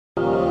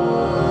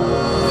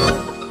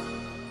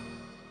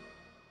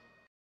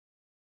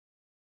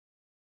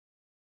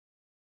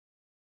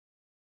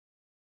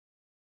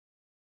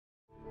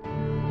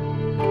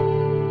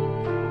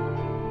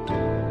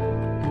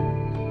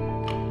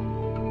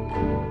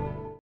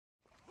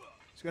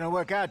It's gonna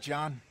work out,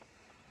 John.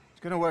 It's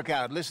gonna work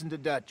out. Listen to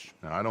Dutch.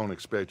 Now, I don't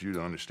expect you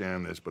to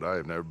understand this, but I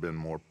have never been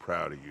more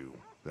proud of you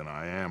than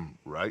I am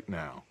right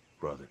now,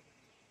 brother.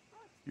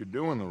 You're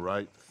doing the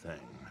right thing.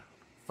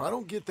 If I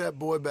don't get that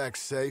boy back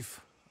safe,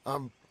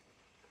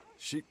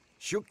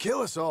 she'll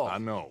kill us all. I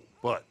know,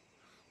 but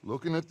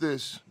looking at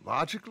this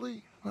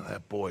logically, well,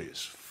 that boy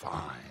is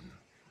fine.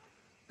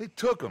 They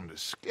took him to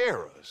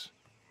scare us.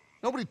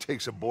 Nobody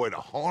takes a boy to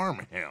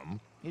harm him.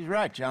 He's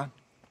right, John.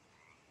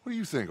 What do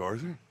you think,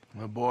 Arthur?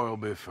 The boy will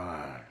be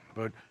fine.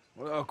 But,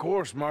 well, of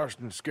course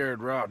Marston's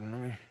scared rotten. I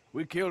mean,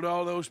 we killed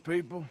all those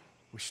people.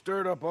 We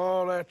stirred up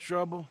all that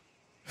trouble.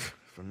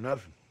 For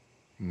nothing.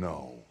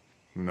 No,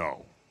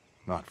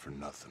 not for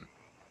nothing.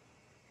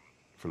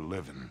 For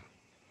living.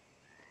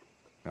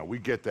 Now, we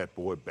get that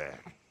boy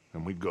back,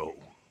 and we go.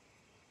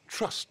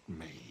 Trust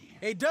me.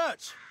 Hey,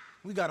 Dutch,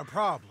 we got a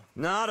problem.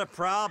 Not a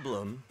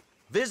problem.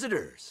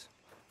 Visitors.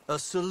 A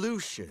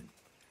solution.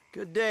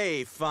 Good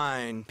day,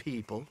 fine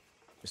people.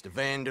 Mr.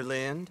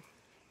 Vanderlind,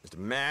 Mr.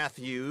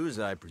 Matthews,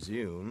 I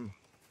presume.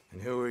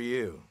 And who are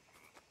you?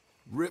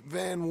 Rip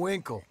Van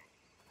Winkle.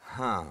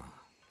 Huh.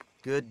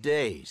 Good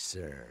day,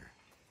 sir.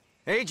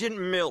 Agent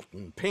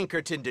Milton,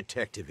 Pinkerton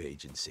Detective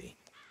Agency.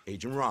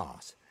 Agent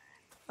Ross.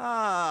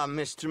 Ah,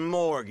 Mr.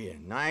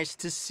 Morgan, nice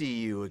to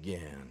see you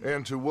again.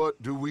 And to what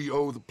do we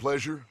owe the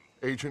pleasure,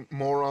 Agent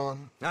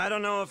Moron? I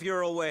don't know if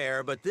you're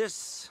aware, but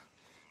this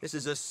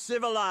is a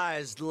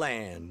civilized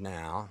land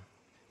now.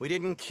 We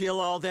didn't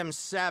kill all them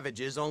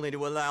savages only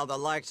to allow the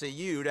likes of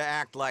you to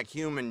act like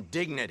human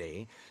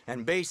dignity,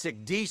 and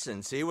basic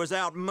decency was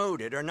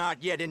outmoded or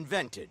not yet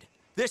invented.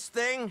 This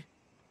thing,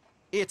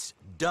 it's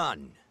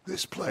done.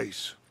 This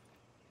place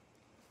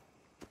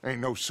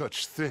ain't no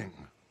such thing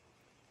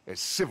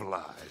as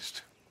civilized.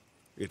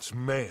 It's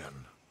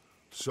man,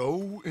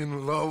 so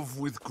in love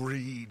with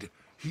greed,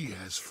 he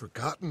has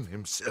forgotten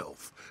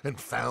himself and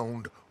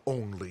found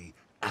only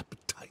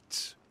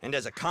appetites. And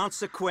as a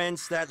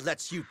consequence, that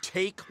lets you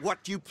take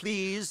what you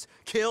please,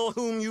 kill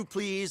whom you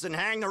please, and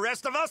hang the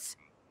rest of us?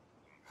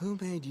 Who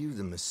made you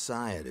the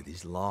messiah to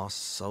these lost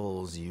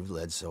souls you've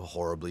led so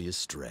horribly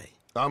astray?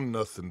 I'm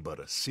nothing but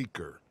a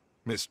seeker,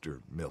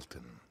 Mr.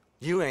 Milton.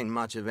 You ain't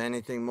much of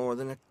anything more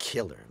than a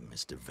killer,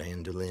 Mr.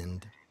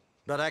 Vanderlind.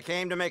 But I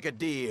came to make a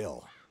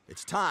deal.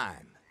 It's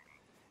time.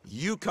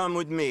 You come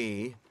with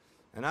me,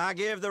 and I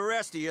give the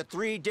rest of you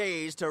 3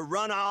 days to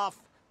run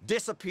off,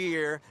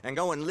 disappear, and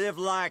go and live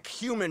like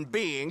human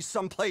beings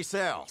someplace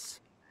else.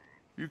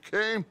 You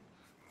came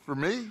for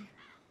me?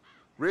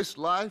 Risk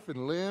life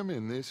and limb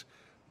in this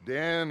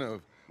den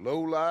of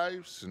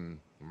lowlifes and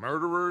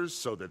murderers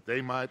so that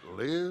they might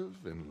live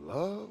and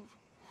love?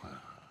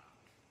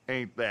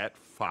 Ain't that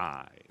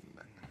fine?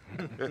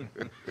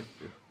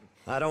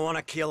 I don't want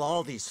to kill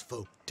all these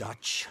folk,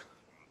 Dutch.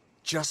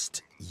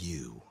 Just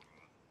you.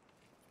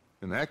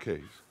 In that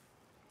case,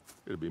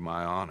 it'd be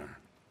my honor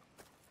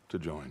to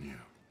join you.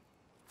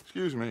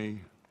 Excuse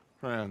me,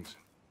 friends.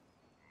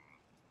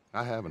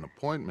 I have an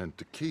appointment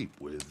to keep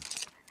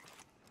with...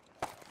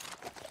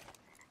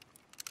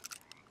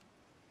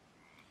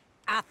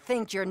 I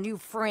think your new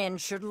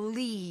friend should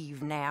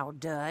leave now,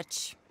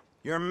 Dutch.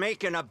 You're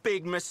making a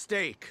big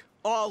mistake.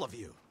 All of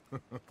you.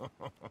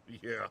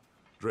 Yeah,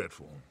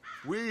 dreadful.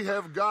 We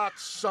have got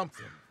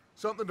something.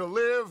 Something to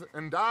live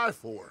and die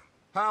for.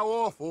 How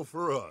awful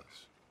for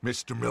us.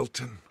 Mr.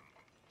 Milton,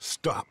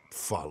 stop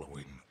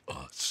following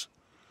us.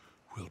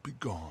 We'll be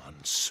gone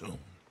soon.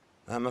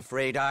 I'm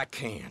afraid I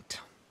can't.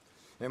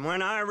 And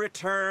when I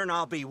return,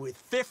 I'll be with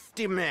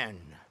 50 men.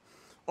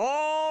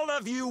 All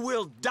of you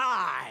will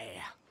die.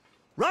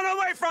 Run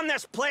away from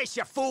this place,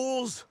 you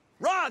fools!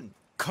 Run!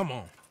 Come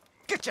on.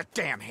 Get your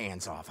damn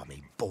hands off of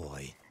me,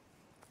 boy.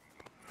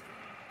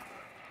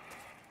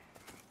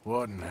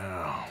 What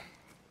now?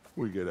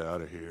 We get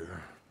out of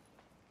here.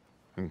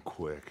 And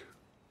quick.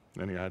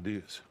 Any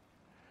ideas?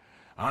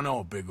 I know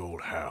a big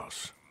old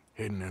house,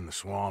 hidden in the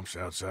swamps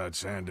outside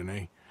Saint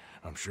Denis.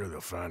 I'm sure they'll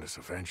find us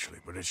eventually,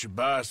 but it should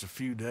buy us a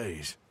few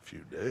days. A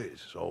few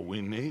days is all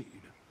we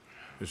need.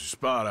 There's a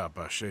spot out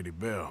by Shady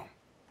Bell.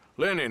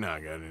 Lenny and I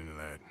got into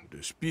that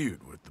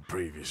dispute with the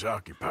previous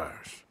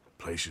occupiers.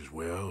 The place is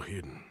well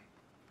hidden.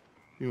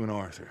 You and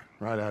Arthur,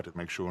 ride out to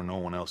make sure no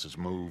one else has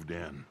moved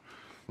in.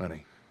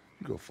 Lenny,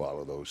 you go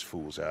follow those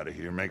fools out of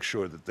here. Make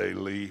sure that they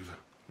leave.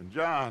 And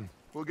John,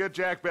 we'll get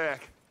Jack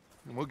back,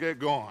 and we'll get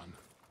going.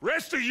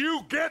 Rest of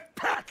you, get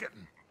packing!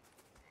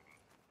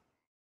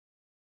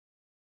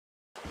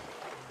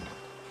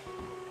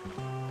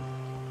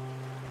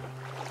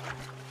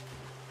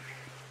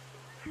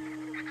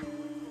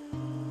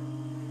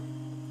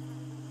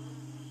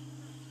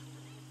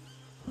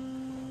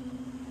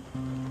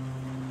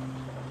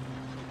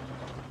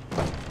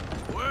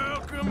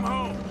 Welcome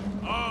home,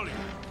 all of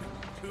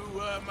you,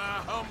 to my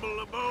humble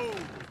abode.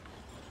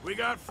 We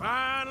got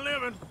fine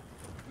living.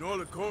 Ignore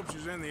the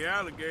corpses and the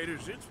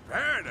alligators, it's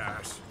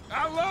paradise.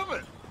 I love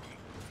it!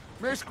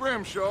 Miss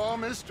Grimshaw,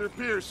 Mr.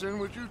 Pearson,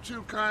 would you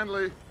two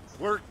kindly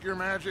work your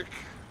magic?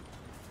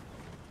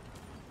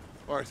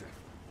 Arthur,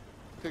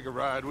 take a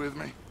ride with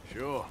me.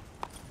 Sure.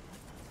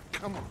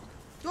 Come on.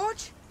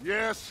 George,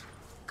 Yes?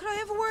 could I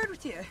have a word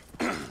with you?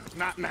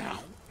 Not now.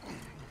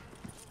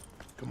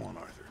 Come on,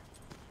 Arthur.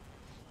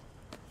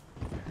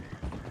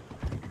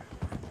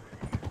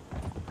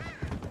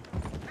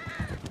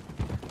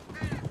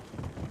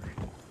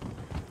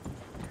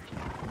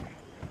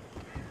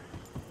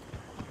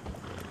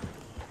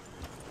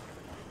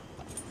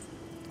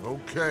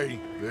 Okay,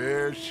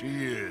 there she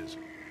is.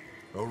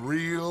 A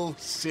real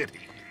city.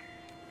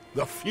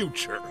 The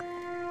future.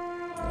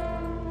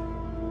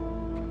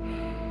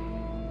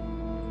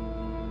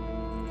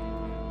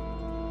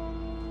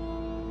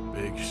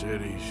 Big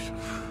cities.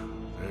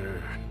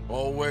 They're...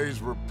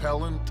 Always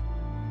repellent.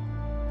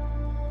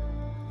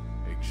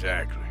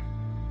 Exactly.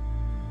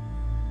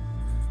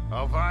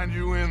 I'll find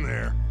you in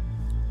there.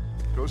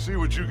 Go see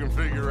what you can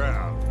figure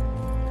out.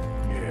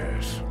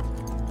 Yes.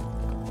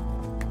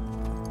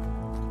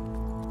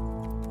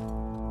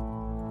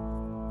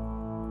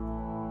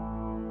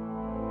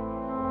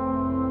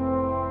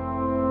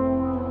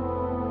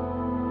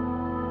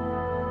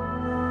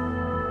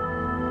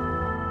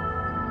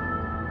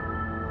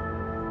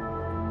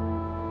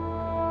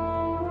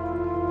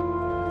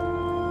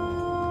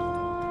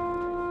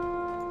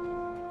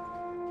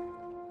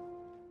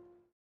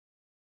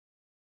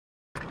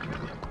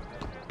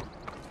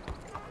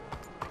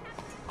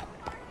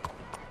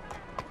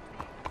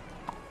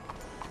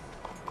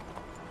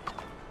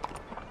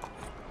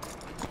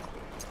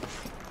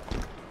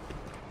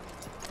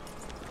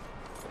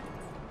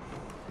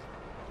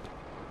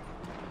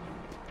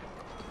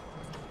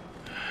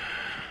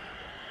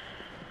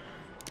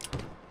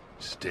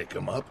 Stick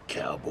 'em up,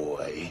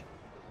 cowboy.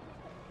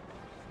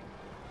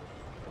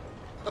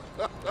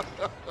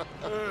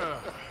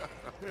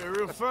 Yeah,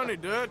 real funny,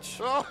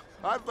 Dutch. Oh,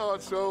 I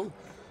thought so.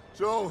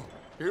 So,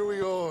 here we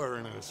are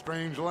in a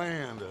strange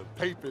land of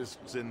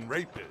papists and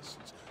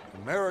rapists.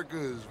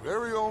 America's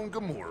very own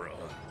Gomorrah.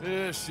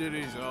 This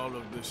cities all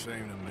look the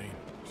same to me.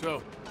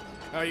 So,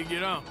 how you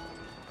get on?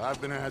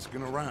 I've been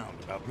asking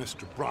around about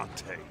Mr.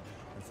 Bronte,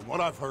 and from what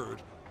I've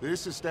heard,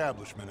 this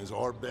establishment is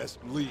our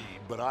best lead,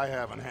 but I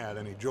haven't had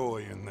any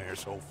joy in there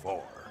so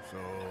far. So,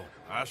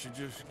 I should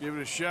just give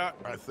it a shot?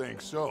 I think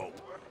so.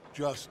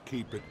 Just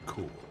keep it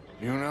cool.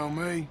 You know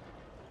me?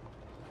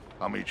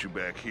 I'll meet you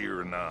back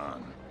here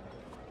anon.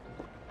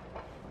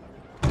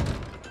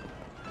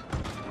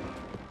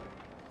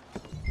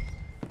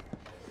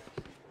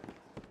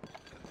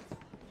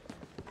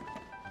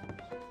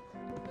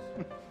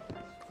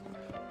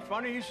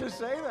 Funny you should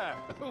say that.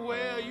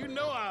 Well, you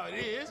know how it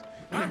is.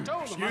 I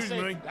told him, I Excuse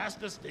said, me. that's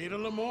the state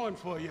of Lemoyne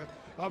for you.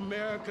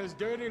 America's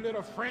dirty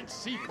little French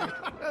secret.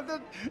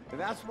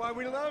 That's why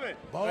we love it.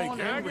 Hey, Born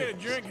can I and get a raised.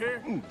 drink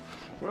here?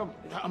 Well,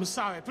 I'm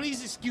sorry.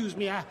 Please excuse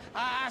me.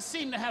 I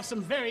seem to have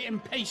some very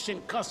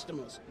impatient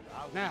customers.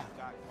 Now,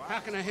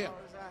 how can I help?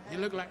 You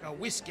look like a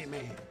whiskey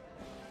man.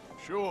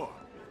 Sure.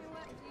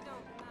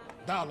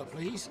 $1,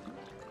 please.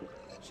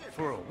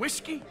 For a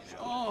whiskey?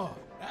 Sure,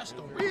 that's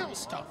the real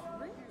stuff.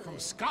 From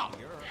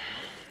Scotland.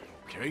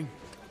 Okay.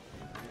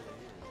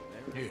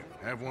 Here,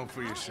 have one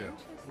for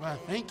yourself. Well,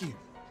 thank you.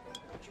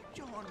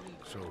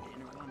 So,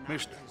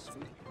 mister,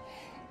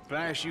 if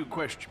I ask you a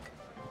question,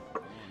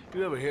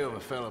 you ever hear of a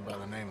fella by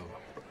the name of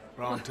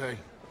Bronte?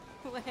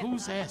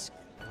 Who's asking?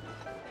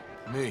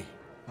 Me.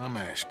 I'm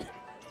asking.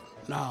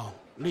 No,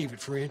 leave it,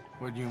 friend.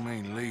 What do you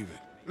mean, leave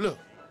it? Look,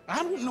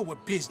 I don't know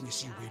what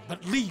business you in,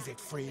 but leave it,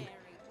 friend.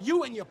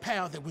 You and your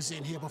pal that was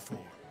in here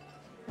before.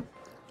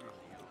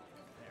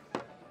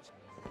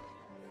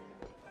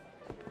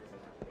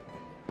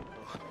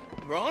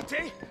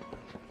 Bronte?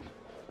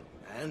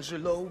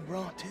 Angelo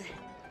Bronte?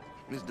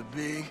 Mr.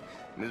 Big,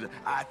 Mr.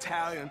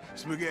 Italian,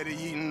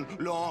 spaghetti-eating,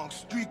 long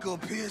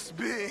streaker piss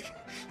big.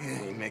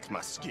 He makes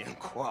my skin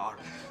crawl.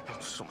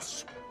 I'm so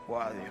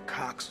swarthy,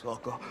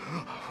 cocksucker.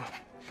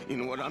 You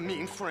know what I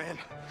mean, friend?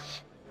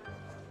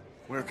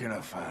 Where can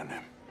I find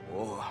him?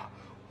 Oh,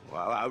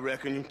 well, I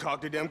reckon you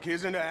talk to them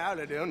kids in the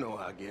alley, they'll know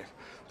how I get.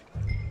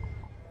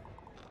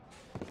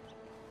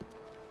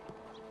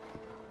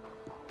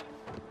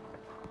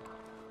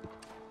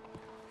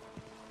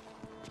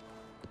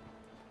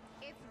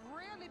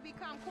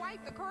 Become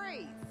quite the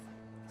craze.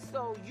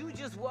 So you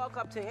just walk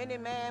up to any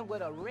man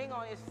with a ring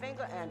on his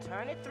finger and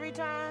turn it 3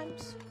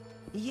 times?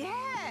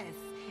 Yes.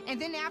 And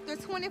then after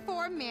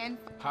 24 men...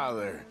 Hi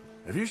there.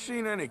 Have you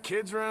seen any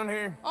kids around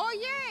here? Oh,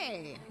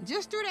 yeah.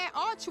 Just through that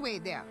archway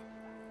there.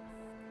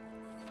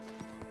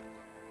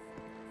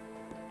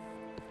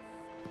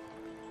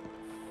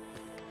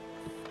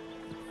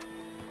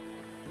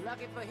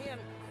 Lucky for him.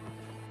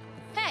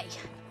 Hey!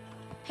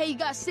 Hey, you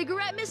got a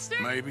cigarette,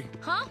 mister? Maybe.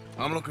 Huh?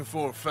 I'm looking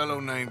for a fellow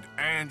named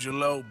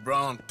Angelo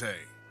Bronte.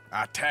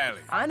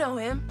 Italian. I know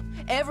him.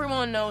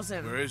 Everyone knows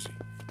him. Where is he?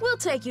 We'll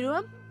take you to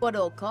him. What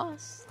it'll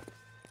cost?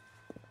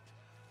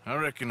 I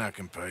reckon I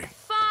can pay.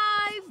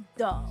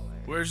 $5.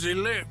 Where's he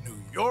live?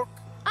 New York?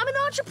 I'm an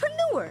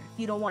entrepreneur. If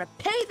you don't want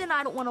to pay, then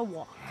I don't want to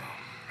walk.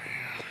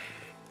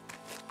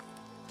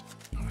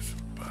 Let's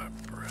buy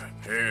bread.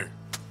 Here.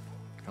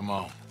 Come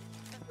on.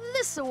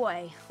 This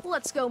away.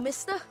 Let's go,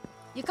 mister.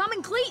 You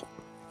coming, Cleet?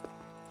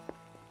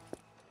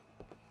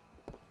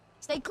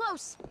 Stay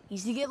close.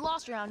 Easy to get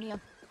lost around here.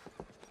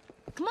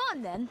 Come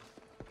on, then.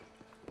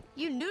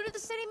 You new to the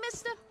city,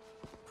 mister?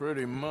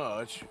 Pretty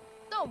much.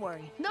 Don't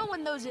worry. No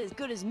one knows it as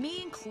good as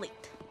me and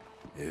Cleet.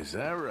 Is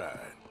that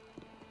right?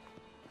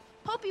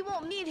 Hope you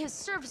won't need his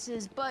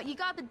services, but you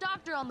got the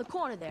doctor on the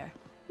corner there.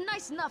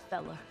 Nice enough,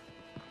 fella.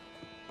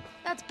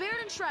 That's Baird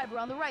and Schreiber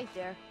on the right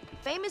there.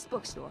 Famous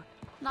bookstore.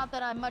 Not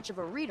that I'm much of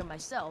a reader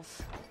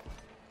myself.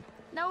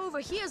 Now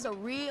over here's a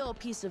real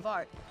piece of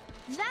art.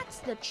 That's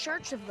the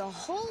Church of the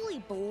Holy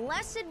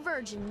Blessed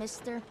Virgin,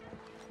 mister.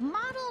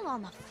 Modeled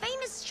on the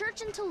famous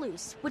church in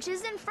Toulouse, which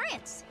is in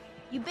France.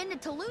 You been to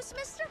Toulouse,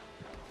 mister?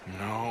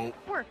 No.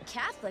 We're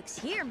Catholics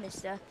here,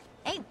 mister.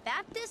 Ain't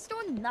Baptist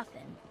or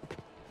nothing.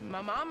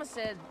 My mama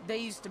said they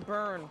used to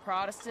burn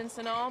Protestants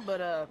and all, but,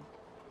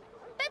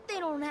 Bet they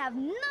don't have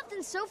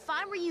nothing so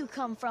fine where you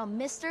come from,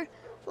 mister.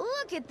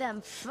 Look at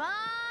them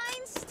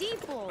fine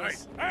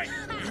steeples. Hey,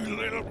 you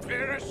little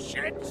pair of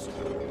shits!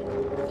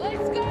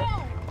 let's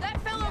go! That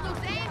fellow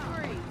looks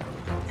angry.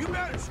 You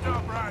better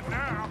stop right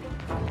now.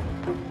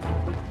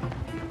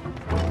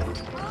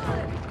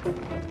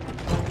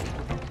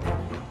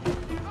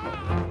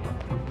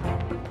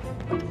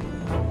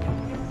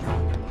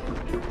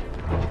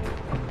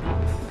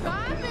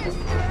 Bye,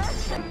 mister!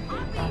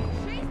 I'm being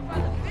chased by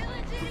the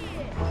village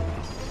idiot.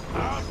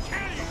 I'll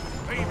kill you,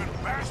 thieving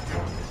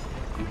bastard!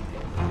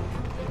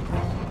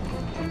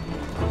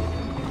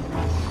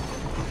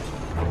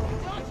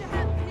 Don't you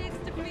have pigs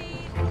to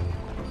feed?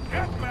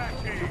 Get back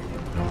here!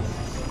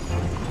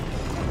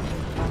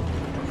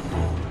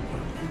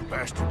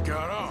 Bastard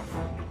got off.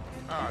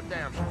 Ah,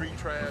 damn street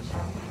trash.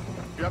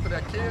 You after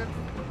that kid?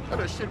 That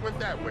other shit went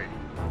that way.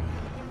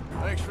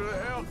 Thanks for the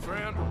help,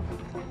 friend.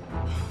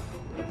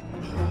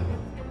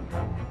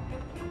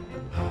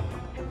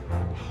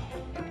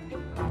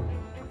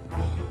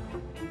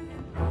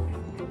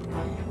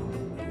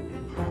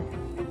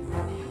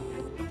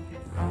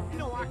 You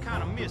know, I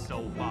kind of miss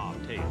old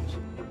bobtails.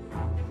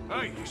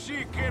 Hey, you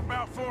see a kid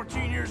about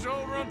 14 years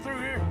old run through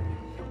here?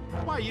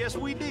 Why, yes,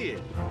 we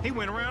did. He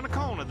went around the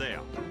corner there.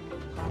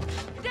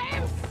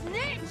 Damn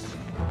snitch!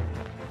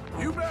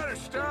 You better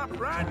stop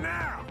right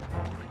now!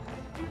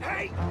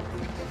 Hey!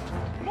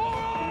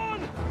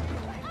 Moron!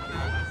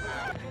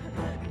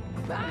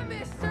 Bye,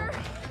 mister!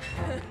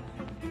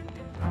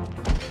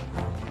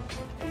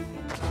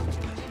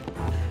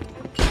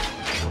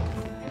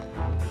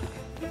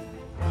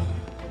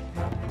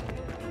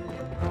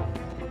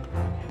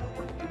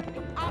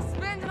 I'll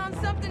spend it on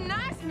something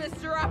nice,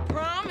 mister, I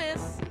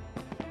promise.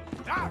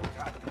 Ah,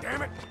 God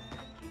damn it!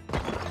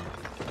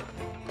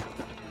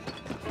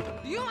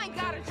 You ain't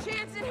got a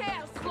chance in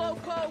hell,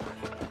 slowpoke.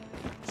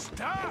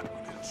 Stop,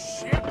 you little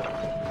shit!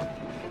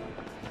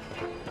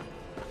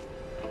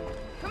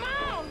 Come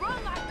on,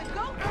 run like the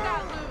goat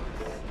got loose.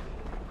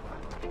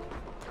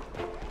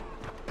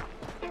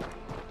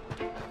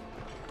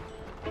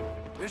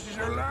 This is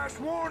your last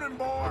warning,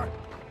 boy!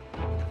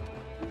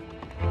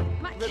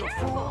 My Little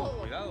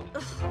careful!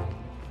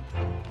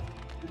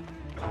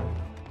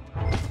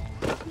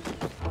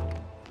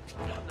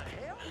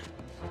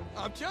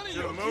 I'm telling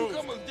you, Should've moved.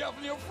 cucumber's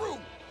definitely a fruit.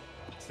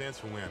 Since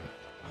when?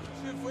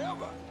 Since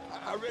forever.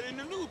 I read it in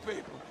the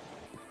newspaper.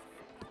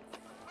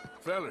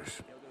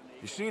 Fellas,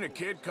 you seen a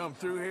kid come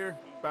through here?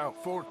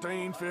 About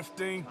 14,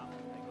 15?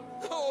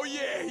 Oh,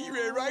 yeah, he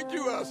ran right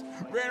to us.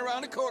 Ran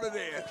around the corner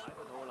there.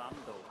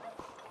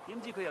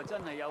 點知佢又真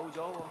係有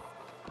咗喎？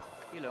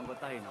呢兩個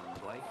低能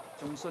鬼，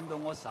仲信到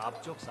我十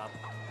足十。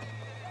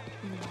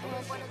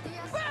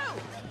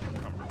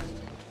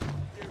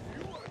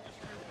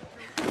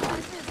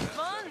This is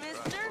fun,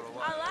 mister.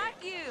 I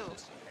like you.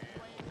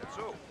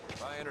 So,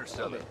 buy it or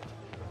sell it.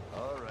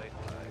 All right,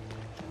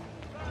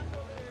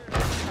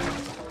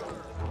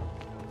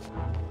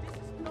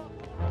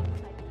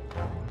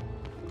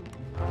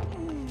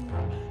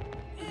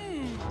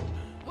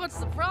 What's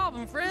the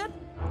problem, friend?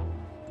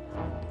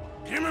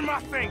 Give me my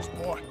things,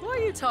 boy. What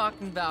are you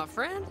talking about,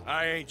 friend?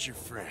 I ain't your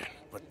friend,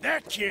 but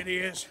that kid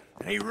is,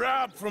 and he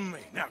robbed from me.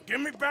 Now give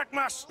me back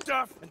my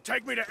stuff and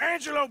take me to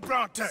Angelo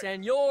Bronte.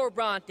 Senor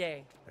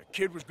Bronte. That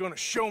kid was gonna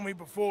show me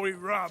before he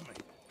robbed me.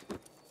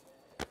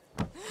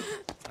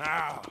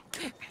 Now,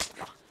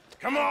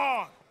 come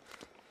on.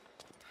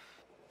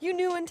 You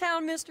new in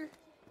town, mister?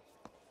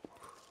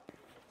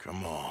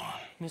 Come on.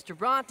 Mr.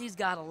 Bronte's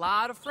got a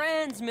lot of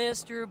friends,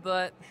 mister,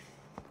 but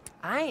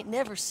I ain't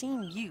never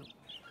seen you.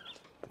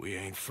 We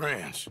ain't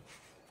friends.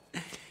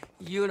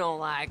 You don't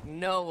like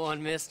no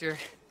one, mister.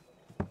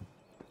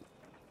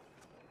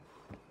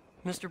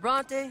 Mr.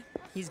 Bronte,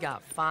 he's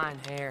got fine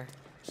hair.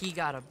 He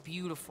got a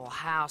beautiful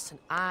house, and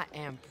I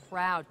am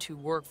proud to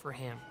work for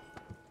him.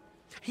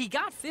 He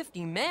got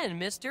 50 men,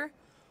 mister.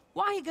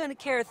 Why he gonna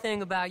care a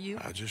thing about you?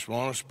 I just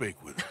want to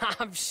speak with him.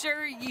 I'm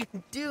sure you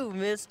do,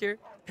 mister.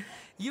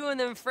 You and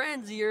them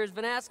friends of yours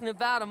been asking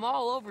about him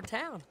all over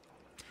town.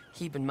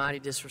 He been mighty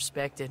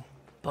disrespected.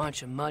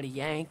 Bunch of muddy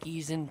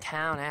Yankees in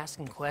town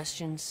asking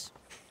questions.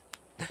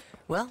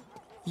 Well,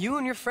 you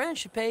and your friend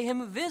should pay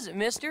him a visit,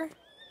 mister.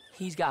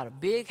 He's got a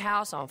big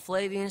house on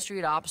Flavian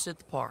Street opposite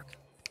the park.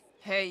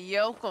 Hey,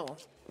 yokel.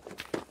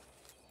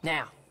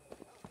 Now,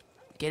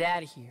 get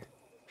out of here.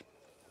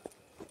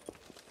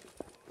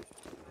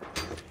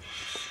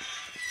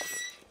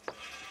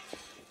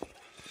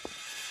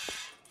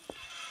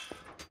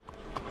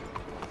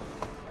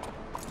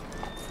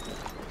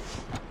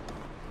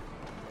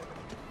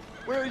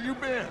 Where you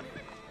been?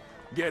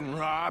 Getting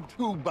robbed?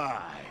 Who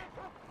by?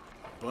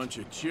 Bunch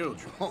of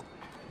children.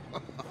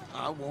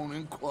 I won't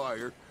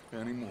inquire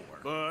anymore.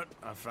 But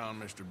I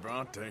found Mr.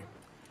 Bronte.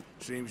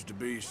 Seems to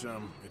be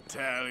some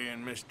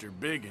Italian Mr.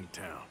 Big in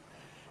town.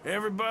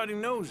 Everybody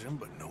knows him,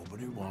 but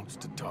nobody wants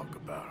to talk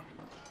about him.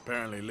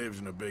 Apparently lives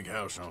in a big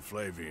house on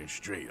Flavian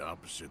Street,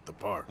 opposite the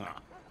park.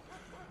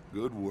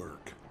 Good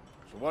work.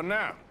 So what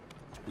now?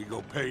 We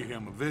go pay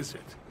him a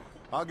visit.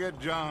 I'll get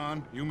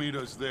John, you meet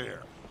us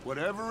there.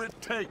 Whatever it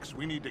takes,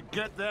 we need to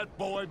get that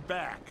boy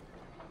back.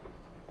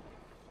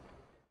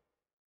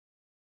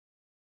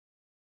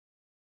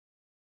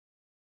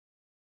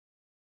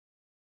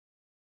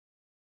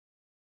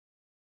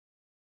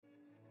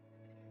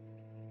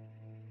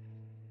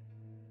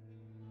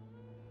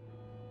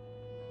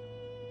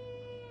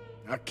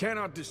 I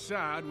cannot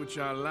decide which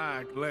I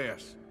like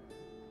less.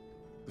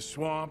 The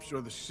swamps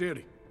or the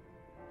city.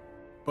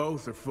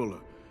 Both are full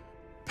of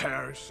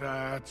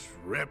parasites,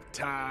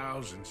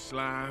 reptiles, and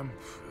slime.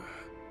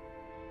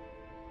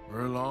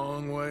 We're a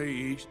long way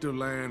east of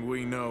land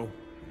we know,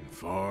 and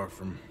far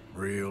from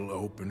real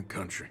open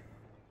country.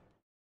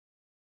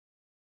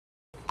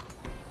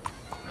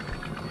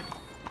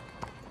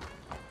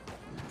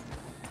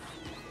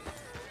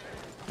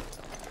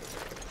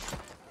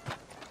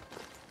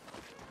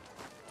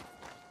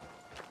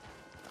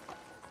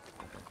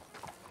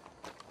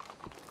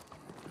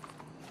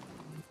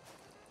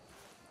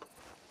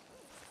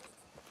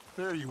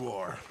 There you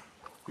are.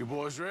 You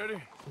boys ready?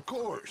 Of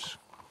course.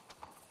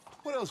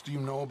 What else do you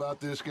know about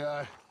this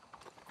guy?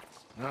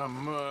 Not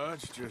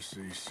much, just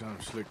he's some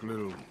slick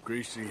little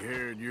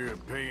greasy-haired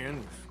European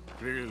who's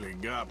clearly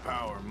got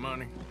power and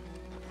money.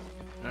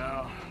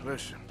 Now,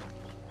 listen.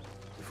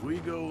 If we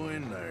go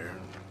in there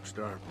and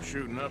start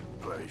shooting up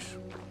the place,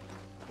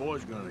 the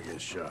boy's gonna get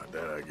shot,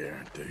 that I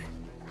guarantee.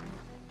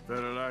 A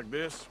fella like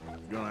this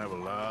is gonna have a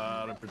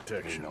lot of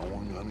protection. Ain't no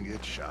one gonna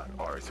get shot,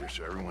 Arthur,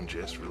 so everyone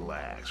just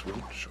relax.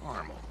 We'll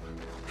charm him.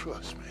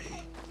 Trust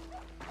me.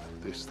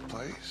 This the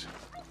place?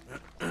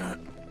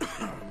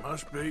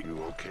 Must be.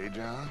 You okay,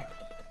 John?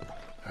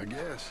 I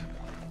guess.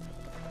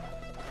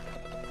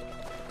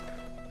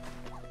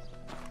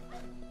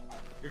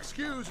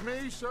 Excuse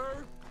me,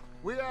 sir.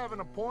 We have an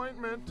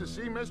appointment to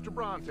see Mr.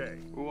 Bronte.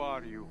 Who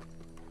are you?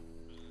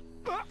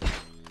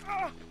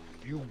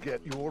 You get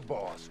your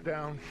boss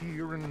down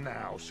here and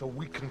now so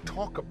we can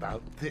talk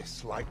about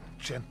this like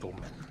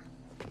gentlemen.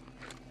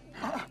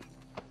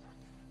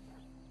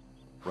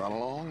 Run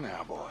along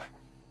now, boy.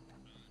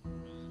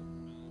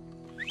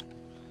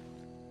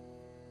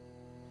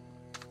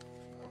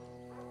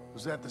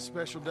 Was that the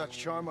special Dutch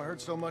charm I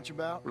heard so much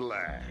about?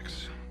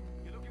 Relax.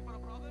 You looking for a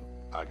problem?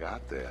 I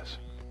got this.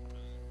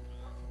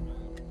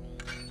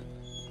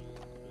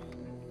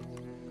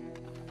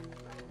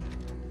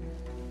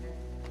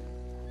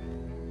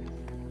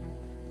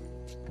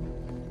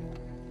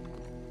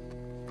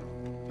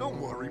 Don't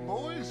worry,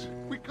 boys.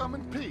 We come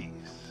in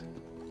peace.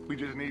 We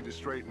just need to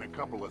straighten a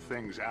couple of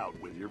things out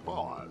with your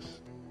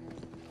boss.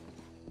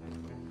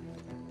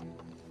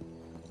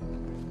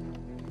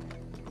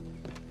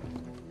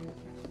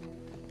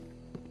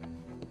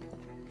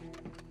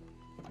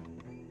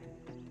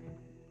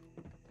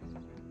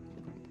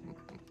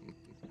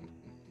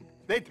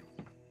 Dentro.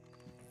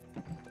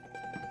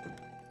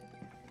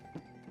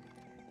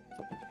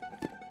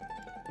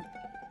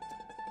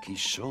 Chi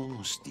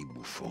sono sti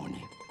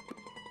buffoni?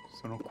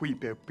 Sono qui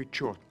per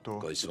Picciotto.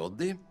 Coi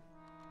soldi?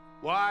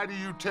 Why do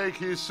you take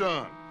his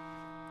son?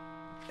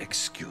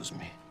 Excuse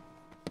me.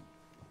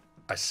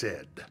 I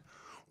said,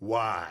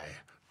 why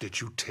did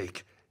you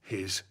take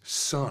his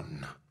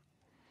son?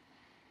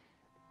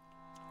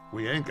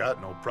 We ain't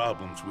got no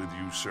problems with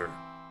you, sir.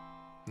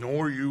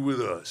 Nor you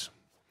with us.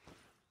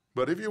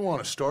 But if you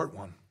want to start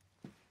one,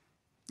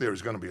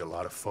 there's gonna be a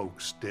lot of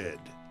folks dead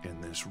in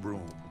this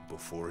room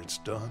before it's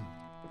done.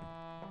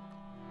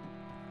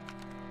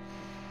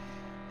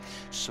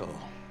 So,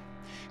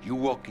 you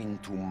walk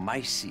into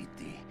my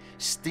city,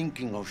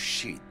 stinking of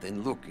shit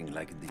and looking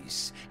like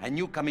this, and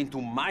you come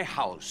into my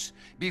house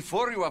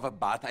before you have a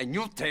bath and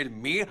you tell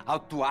me how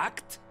to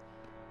act?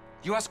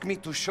 You ask me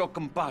to show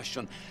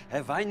compassion.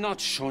 Have I not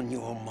shown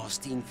you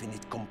almost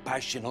infinite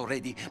compassion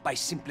already by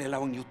simply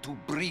allowing you to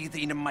breathe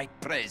in my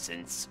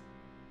presence?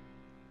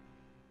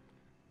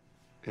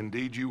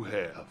 Indeed you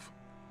have.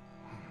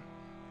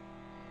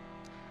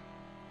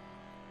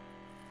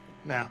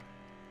 Now,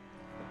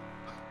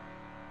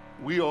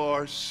 we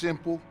are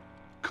simple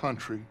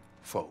country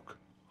folk.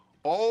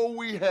 All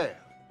we have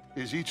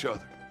is each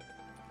other.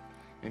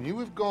 And you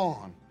have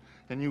gone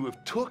and you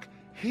have took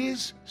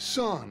his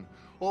son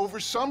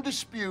over some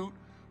dispute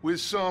with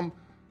some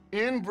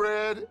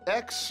inbred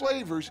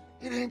ex-slavers.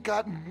 It ain't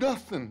got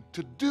nothing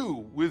to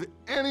do with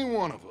any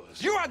one of us.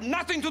 was. You had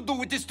nothing to do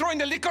with destroying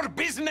the liquor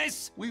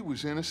business! We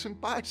was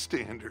innocent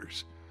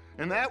bystanders.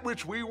 And that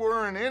which we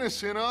weren't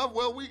innocent of,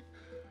 well,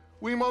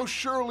 we most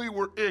surely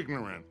were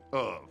ignorant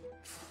of.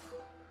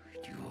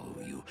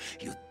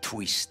 You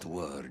twist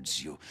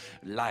words, you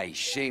lie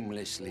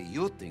shamelessly.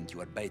 You think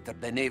you are better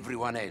than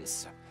everyone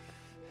else.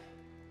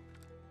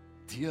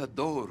 Ti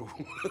adoro.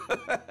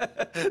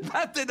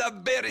 Date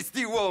davvero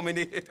sti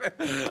uomini.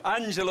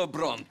 Angelo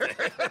Bronte.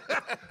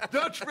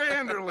 Dutch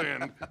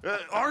Vanderlyn.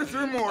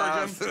 Arthur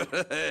Morgan.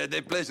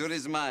 The pleasure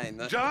is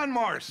mine. John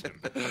Marston.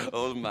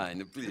 All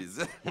mine, please.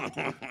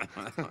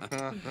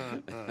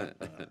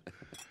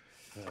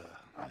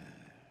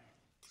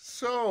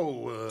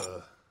 So,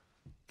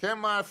 can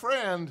my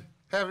friend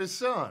have his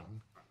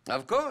son?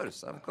 Of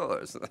course, of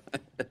course.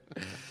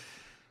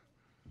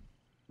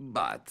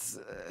 But,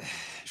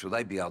 should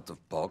I be out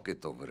of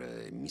pocket over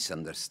a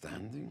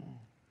misunderstanding?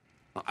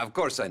 Of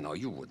course I know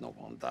you would not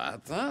want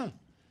that, huh?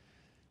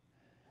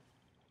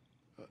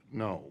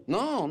 No.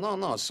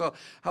 No. So,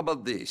 how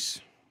about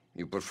this?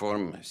 You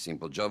perform a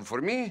simple job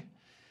for me,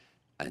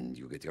 and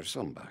you get your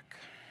son back.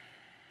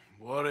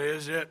 What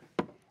is it?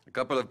 A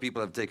couple of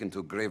people have taken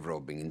to grave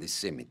robbing in this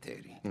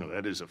cemetery. Well,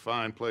 that is a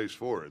fine place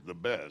for it, the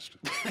best.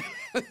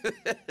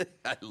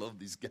 I love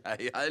this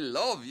guy. I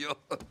love you.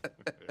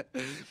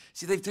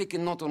 See, they've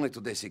taken not only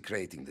to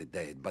desecrating the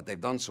dead, but they've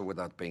done so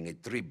without paying a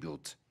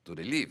tribute to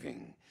the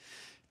living.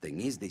 Thing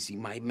is, they see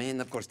my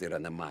men, of course they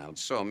run a mile.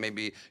 So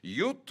maybe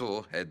you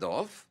two head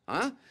off,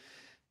 huh?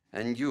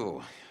 And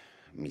you,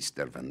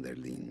 Mr. Van der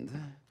Linde,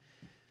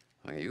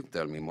 you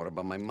tell me more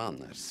about my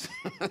manners.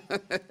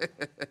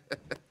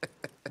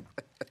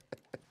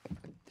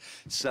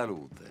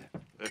 Salute.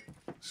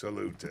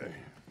 Salute.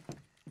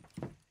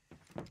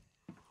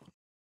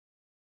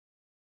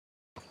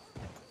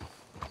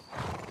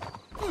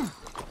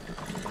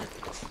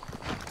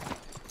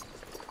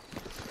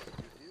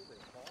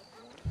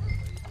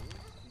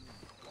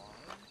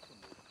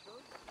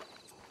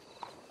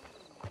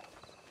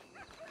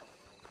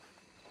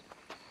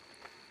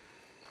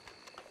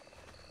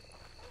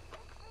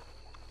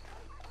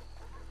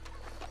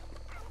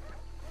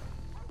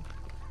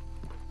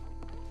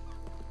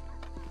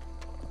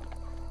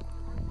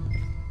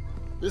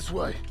 This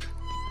way.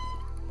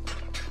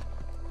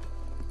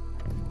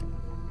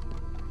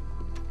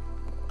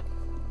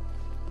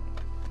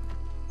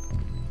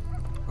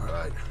 All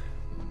right.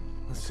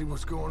 Let's see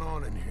what's going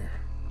on in here.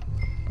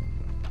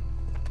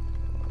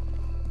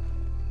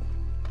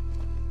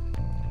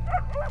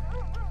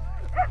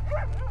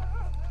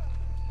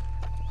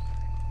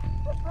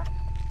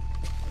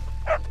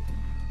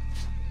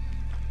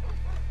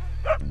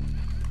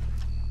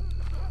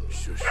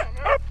 Shush.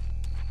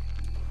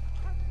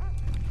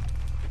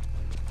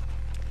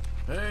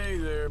 Hey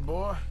there,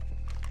 boy.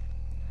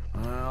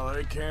 Well,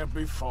 they can't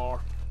be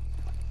far.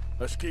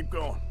 Let's keep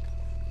going.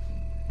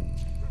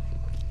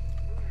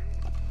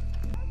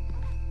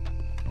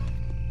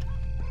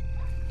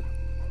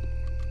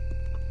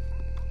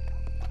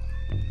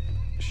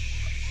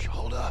 Shh,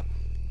 hold up.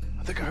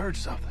 I think I heard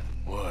something.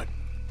 What?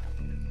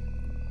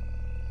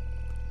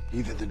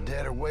 Either the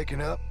dead are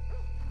waking up,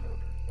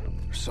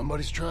 or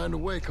somebody's trying to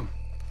wake them.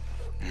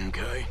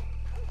 Okay.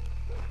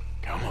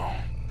 Come on.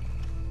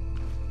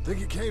 Think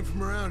it came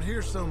from around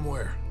here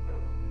somewhere.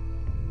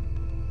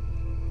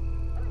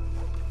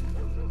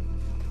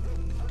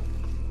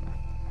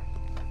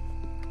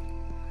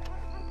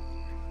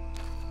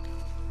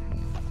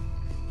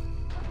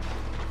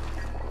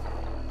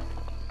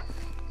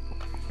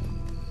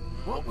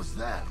 What was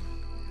that?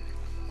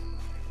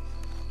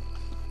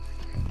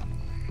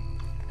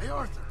 Hey,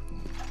 Arthur.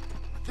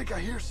 I think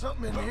I hear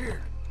something in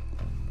here.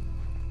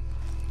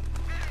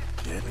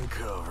 Get in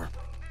cover,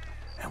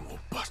 and we'll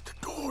bust the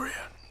door in.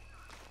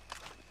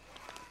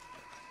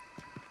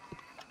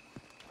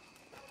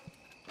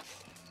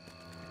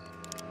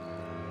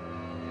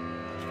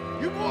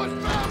 You boys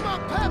found my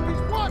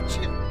pappy's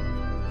watching!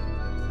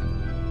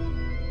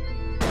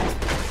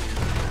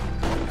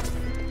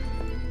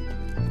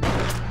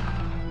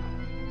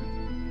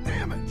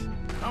 Damn it!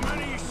 How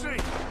many you see?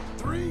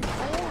 3, 4,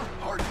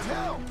 hard to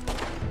tell.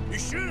 You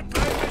should have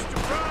paid Mr.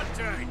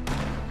 Bronte.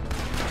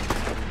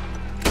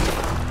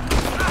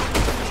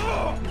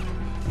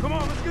 Come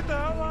on, let's get the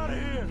hell out of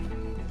here.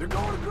 They're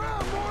going to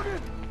ground,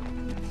 Morgan!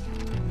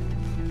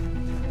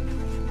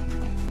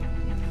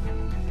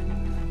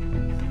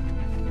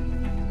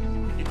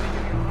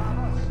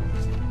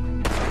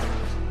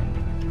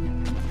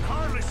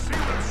 Hardly see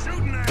what I'm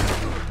shooting at.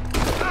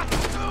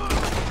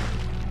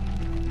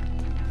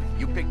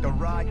 You picked the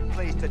right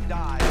place to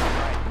die,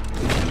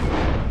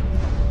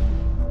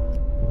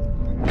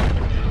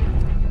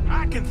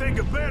 I can think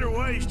of better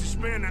ways to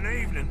spend an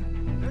evening.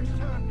 Next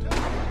time, tell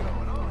me you're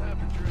going. I'll have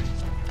a drink.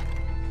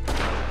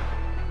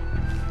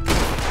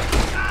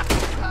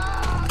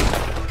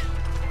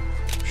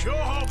 Sure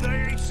hope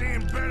they ain't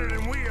seeing better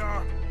than we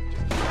are.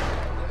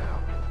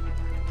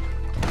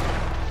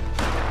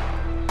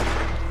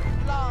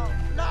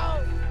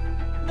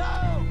 No!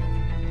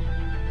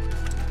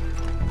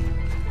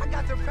 I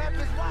got their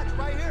pappy's watch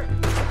right here.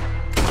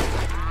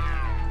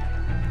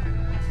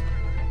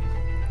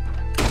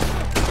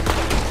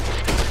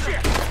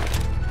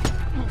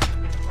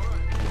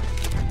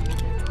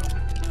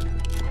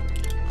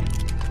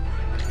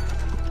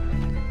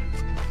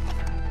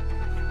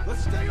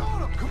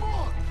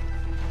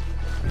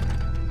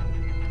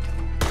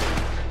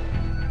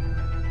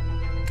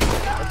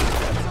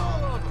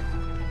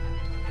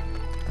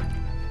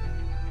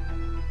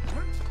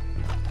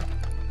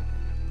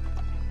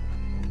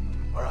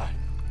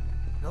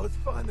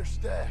 their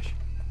stash.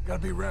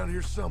 Gotta be around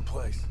here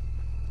someplace.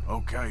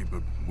 Okay,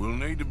 but we'll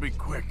need to be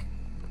quick.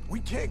 We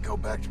can't go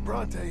back to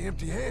Bronte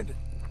empty-handed.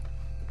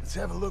 Let's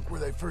have a look where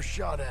they first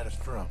shot at us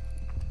from.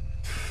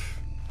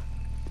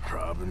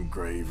 Robbing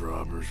grave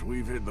robbers,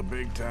 we've hit the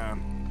big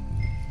time.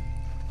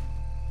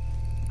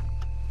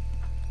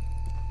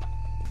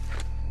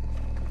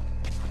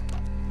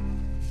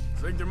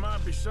 Think there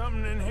might be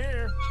something in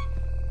here.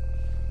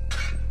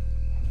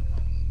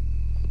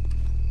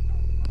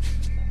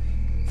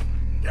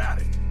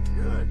 Got it.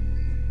 Good.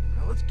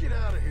 Now let's get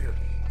out of here.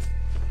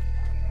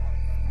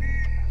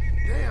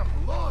 Damn,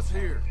 the law's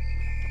here.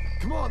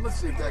 Come on,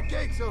 let's see if that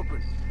gate's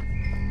open.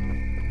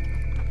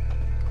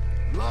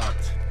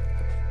 Locked.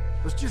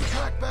 Let's just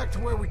track back to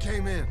where we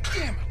came in.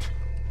 Damn it.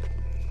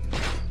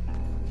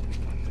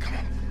 Come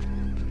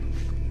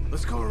on.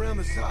 Let's go around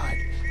the side.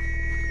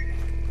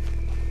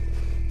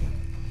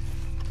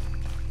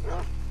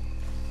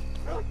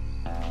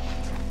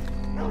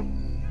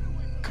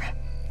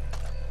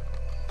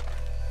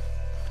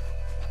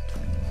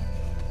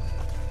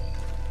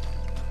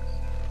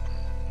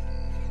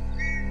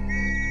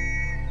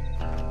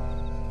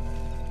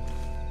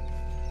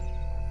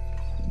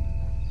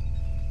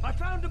 I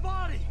found a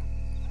body!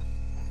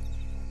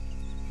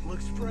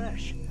 Looks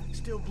fresh.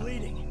 Still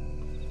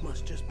bleeding.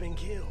 Must just been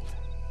killed.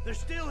 They're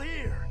still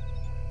here!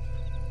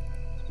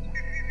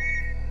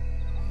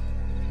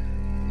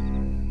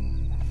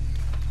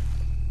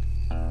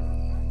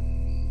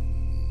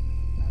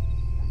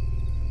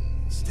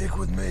 Stick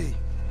with me.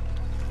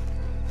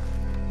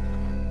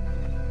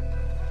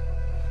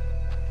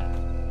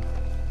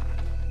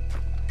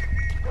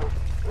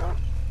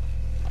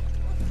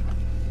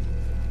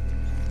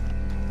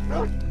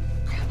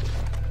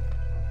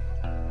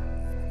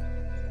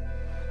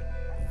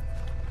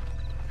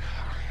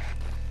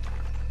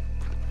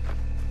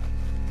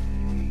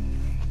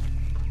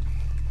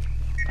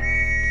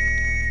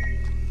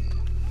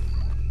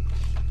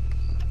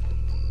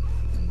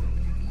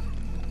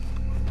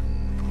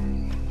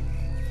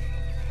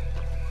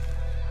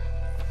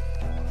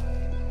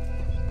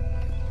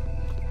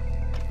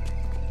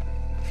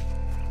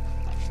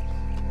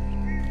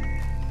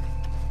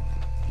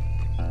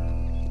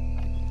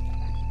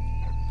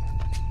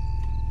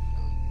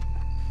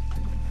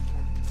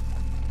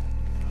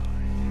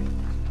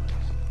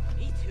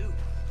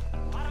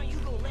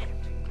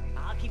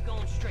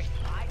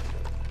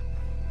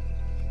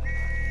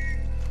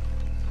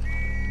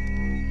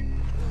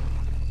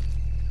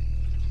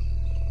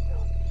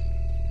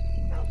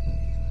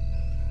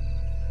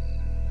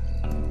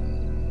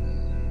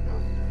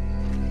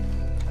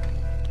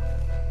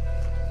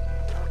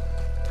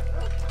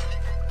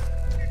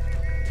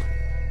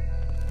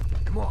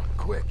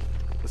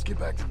 Let's get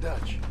back to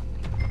Dutch.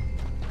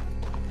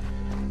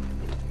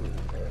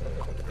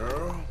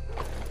 Girl?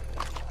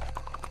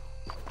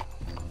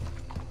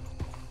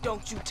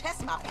 Don't you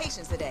test my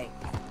patience today.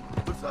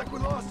 Looks like we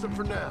lost him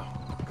for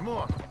now. Come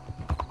on.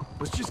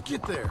 Let's just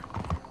get there.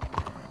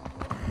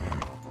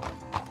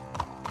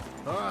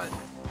 All right.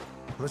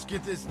 Let's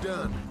get this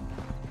done.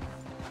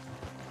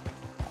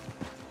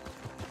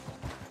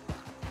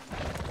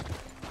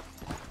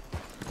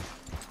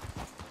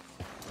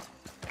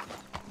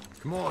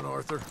 Come on,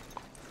 Arthur.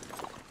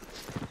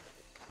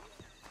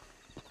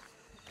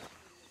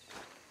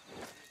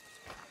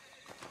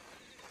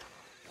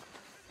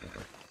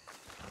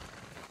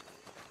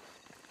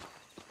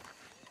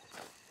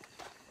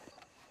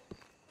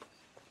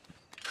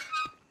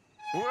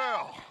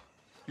 Well,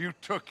 you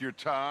took your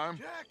time.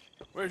 Jack!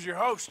 Where's your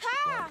host?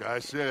 Like I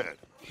said,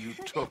 you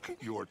took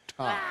your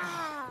time.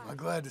 I'm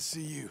glad to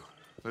see you.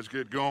 Let's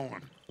get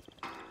going.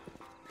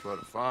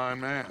 What a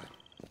fine man.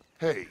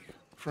 Hey,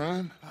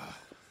 friend,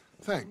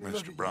 thank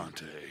Mr.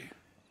 Bronte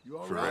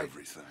for right?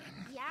 everything.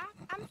 Yeah,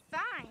 I'm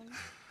fine.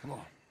 Come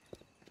on.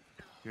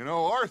 You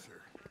know,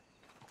 Arthur,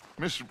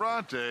 Mr.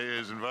 Bronte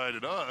has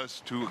invited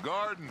us to a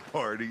garden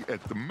party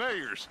at the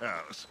mayor's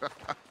house.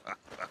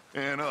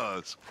 And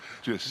us,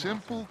 just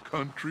simple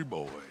country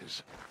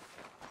boys.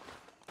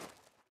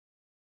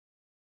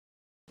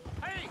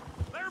 Hey,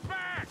 they're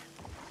back!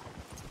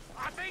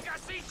 I think I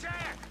see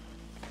Jack!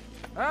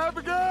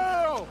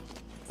 Abigail!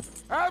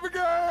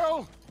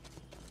 Abigail!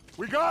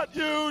 We got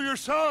you, your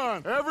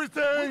son,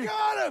 everything. We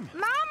got him!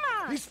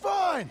 Mama! He's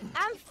fine!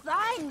 I'm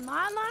fine,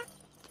 Mama.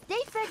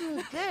 They fed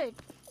me good.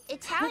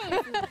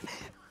 Italian food.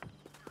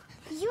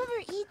 You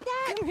ever eat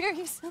that? Come here,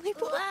 you silly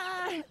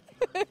boy.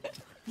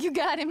 You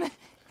got him.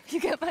 You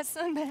got my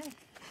son back.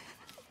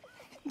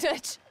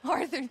 Dutch,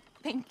 Arthur,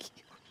 thank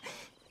you.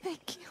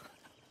 Thank you.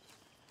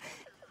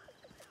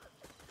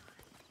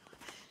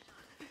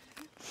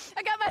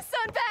 I got my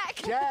son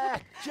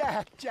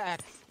back!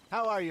 Jack.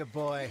 How are you,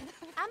 boy?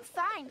 I'm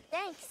fine,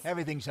 thanks.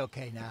 Everything's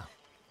okay now.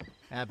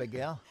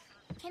 Abigail?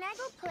 Can I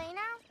go play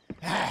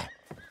now?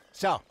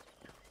 So?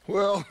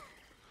 Well,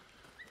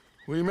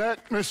 we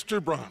met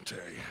Mr. Bronte.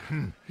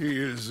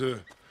 He is,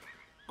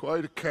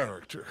 quite a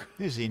character.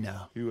 Is he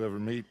now? You ever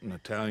meet an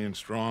Italian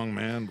strong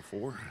man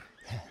before?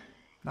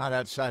 Not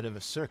outside of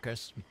a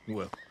circus.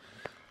 Well,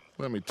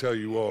 let me tell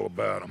you all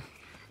about him.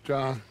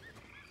 John,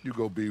 you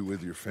go be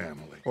with your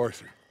family.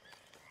 Arthur,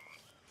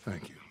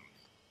 thank you.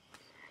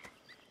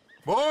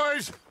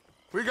 Boys,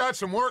 we got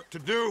some work to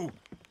do.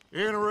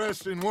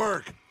 Interesting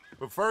work.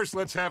 But first,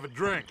 let's have a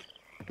drink.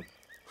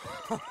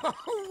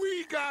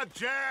 We got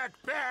Jack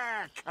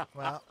back!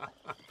 Well,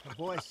 the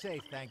boy's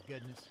safe, thank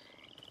goodness.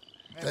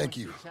 Thank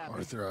you,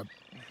 Arthur.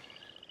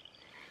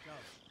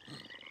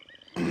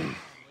 I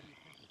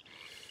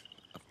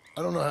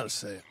don't know how to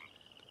say it.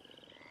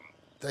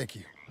 Thank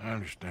you. I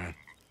understand.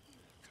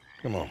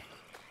 Come on.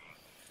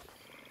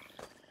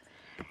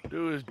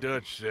 Do as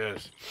Dutch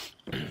says.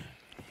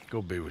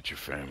 Go be with your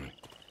family.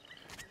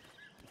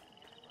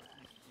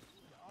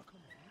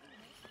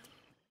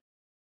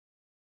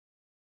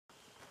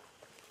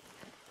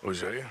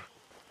 Hosea?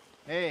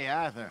 Hey,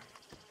 Arthur.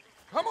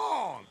 Come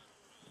on!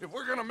 If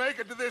we're gonna make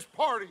it to this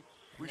party,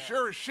 we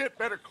sure as shit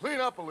better clean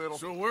up a little.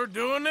 So we're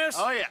doing this?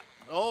 Oh, yeah.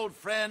 Old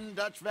friend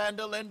Dutch Van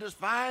der Linde's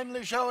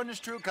finally showing his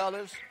true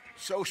colors.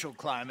 Social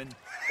climbing.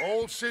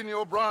 Old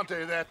Senor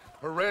Bronte, that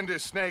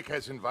horrendous snake,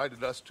 has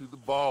invited us to the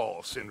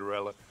ball,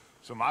 Cinderella.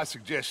 So my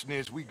suggestion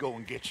is we go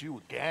and get you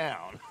a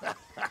gown.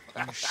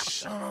 You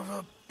son of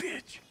a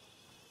bitch.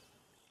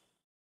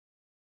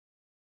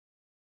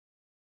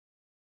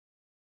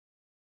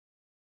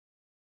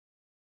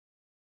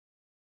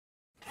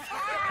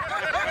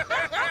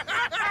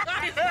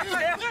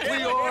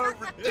 We are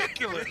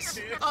ridiculous.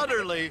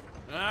 Utterly.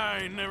 I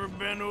ain't never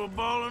been to a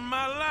ball in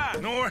my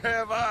life. Nor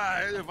have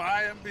I, if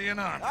I am being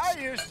honest. I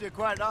used to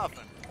quite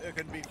often. There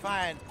can be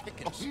fine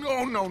pickings.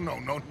 Oh,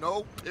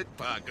 no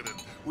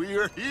pickpocketing. We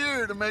are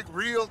here to make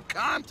real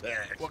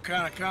contact. What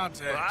kind of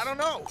contact? Well, I don't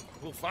know.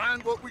 We'll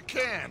find what we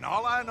can.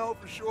 All I know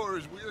for sure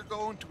is we are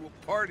going to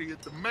a party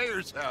at the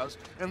mayor's house,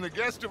 and the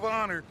guest of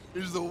honor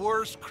is the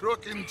worst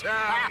crook in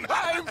town.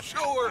 I'm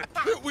sure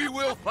that we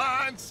will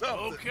find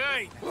something.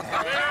 Okay.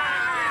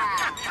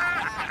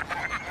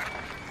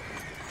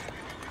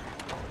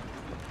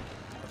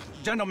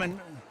 Gentlemen,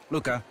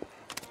 Luca,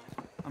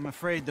 I'm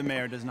afraid the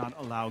mayor does not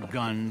allow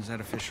guns at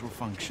official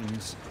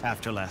functions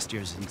after last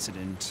year's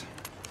incident.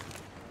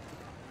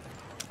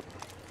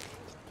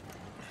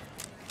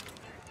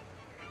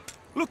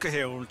 Luca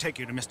here will take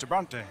you to Mr.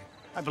 Bronte.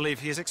 I believe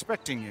he is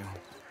expecting you.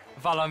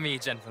 Follow me,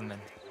 gentlemen.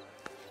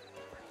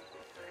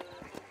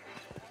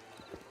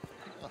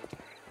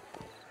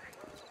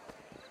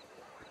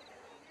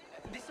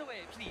 This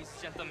way, please,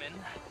 gentlemen.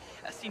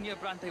 Senior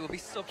Bronte will be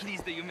so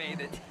pleased that you made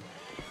it.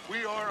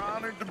 We are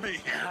honored to be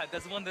here.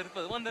 That's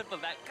wonderful, wonderful.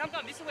 Come,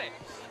 this way.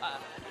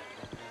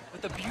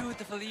 What a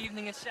beautiful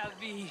evening it shall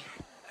be.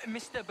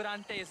 Mr.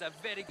 Bronte is a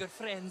very good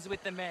friends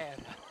with the mayor.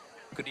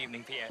 Good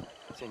evening, Pierre.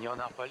 Senor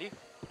Napoli?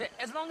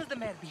 As long as the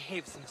mayor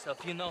behaves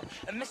himself, you know.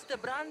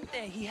 Mr.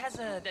 Bronte, he has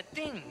that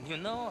thing, you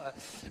know,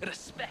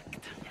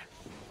 respect.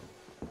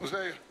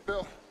 Hosea,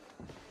 Bill,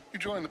 you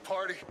join the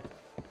party.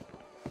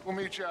 We'll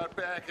meet you out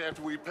back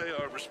after we pay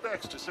our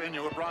respects to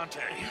Senor Bronte.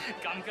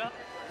 Come.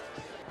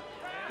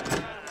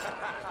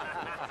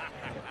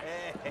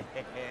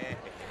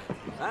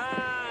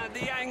 Ah,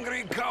 the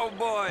angry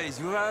cowboys,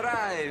 you've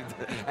arrived.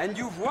 And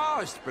you've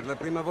washed per la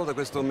prima volta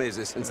questo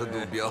mese, senza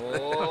dubbio.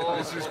 Oh,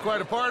 this is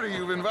quite a party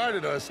you've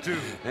invited us to.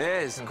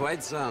 Yes,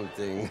 quite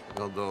something.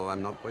 Although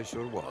I'm not quite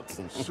sure what.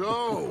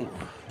 So,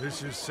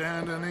 this is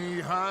Saint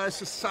Denis High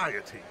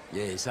Society.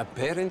 Yes,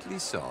 apparently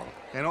so.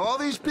 And all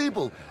these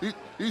people,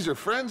 these are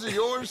friends of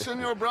yours,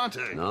 Senor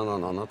Bronte? No,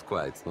 not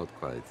quite.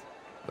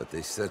 But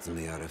they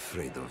certainly are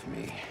afraid of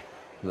me.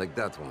 Like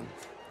that one.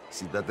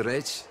 See that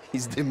wretch?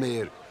 He's the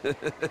mayor.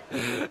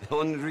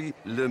 Henri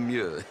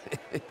Lemieux.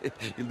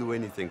 He'll do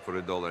anything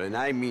for $1, and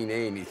I mean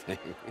anything.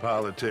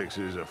 Politics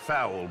is a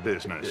foul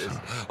business. Yes.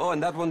 Oh,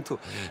 and that one too.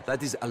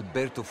 That is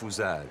Alberto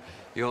Fusar.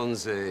 He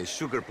owns a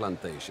sugar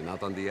plantation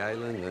out on the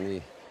island, and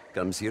he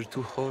comes here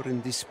to whore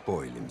and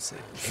despoil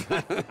himself.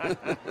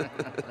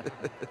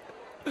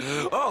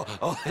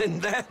 Oh,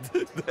 and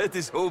that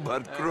is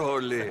Hobart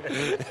Crawley,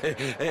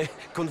 a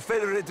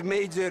Confederate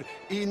major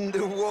in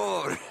the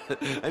war,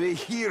 and a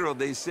hero,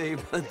 they say,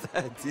 but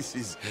that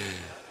is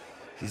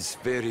his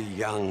very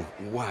young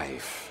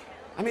wife.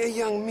 I mean, a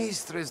young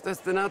mistress,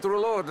 that's the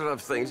natural order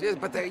of things, yes,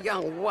 but a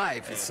young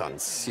wife is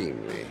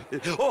unseemly.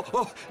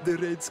 Oh, the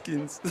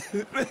Redskins.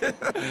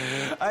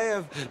 I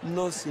have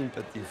no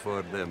sympathy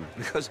for them,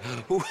 because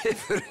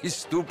whoever is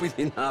stupid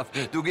enough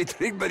to get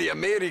tricked by the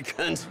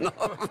Americans, no,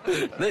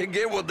 they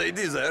get what they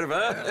deserve,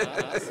 huh?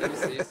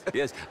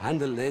 Yes, and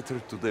a letter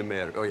to the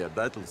mayor. Oh, yeah,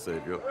 that'll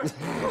save you.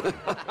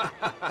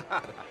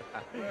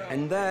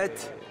 And that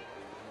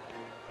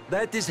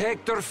is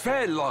Hector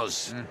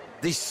Fellows.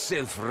 This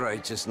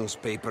self-righteous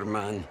newspaper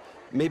man.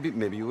 Maybe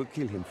you will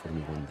kill him for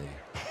me one day.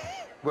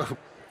 Well,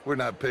 we're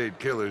not paid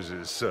killers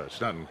as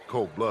such, not in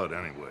cold blood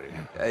anyway.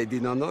 I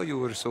did not know you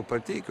were so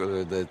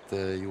particular that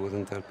you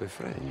wouldn't help a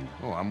friend.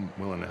 Oh, I'm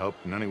willing to help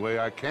in any way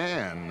I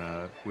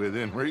can,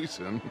 within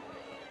reason.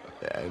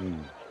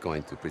 I'm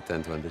going to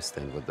pretend to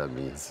understand what that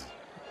means.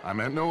 I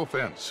meant no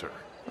offense, sir.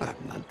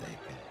 None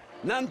taken.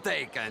 None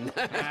taken!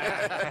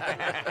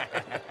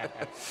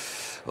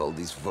 All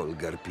these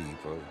vulgar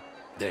people.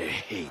 They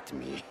hate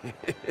me.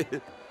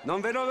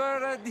 Non vedo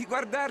l'ora di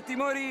guardarti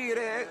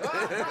morire.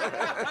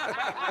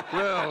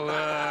 Well,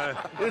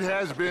 it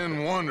has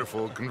been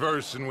wonderful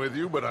conversing with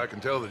you, but I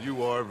can tell that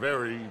you are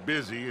very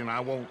busy, and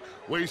I won't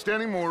waste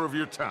any more of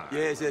your time.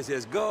 Yes.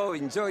 Go,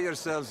 enjoy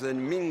yourselves,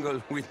 and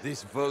mingle with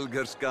this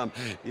vulgar scum.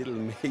 It'll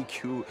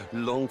make you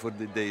long for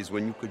the days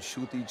when you could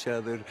shoot each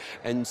other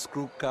and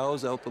screw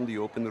cows out on the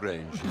open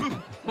range.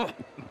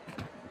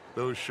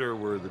 Those sure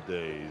were the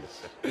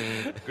days.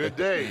 Good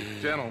day,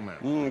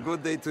 gentlemen.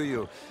 Good day to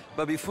you.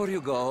 But before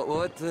you go,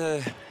 what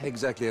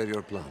exactly are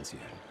your plans here?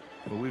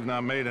 Well, we've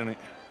not made any...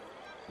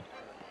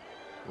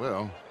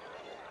 Well,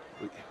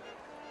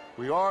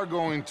 we are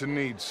going to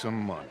need some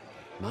money.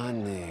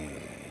 Money,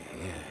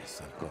 yes,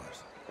 of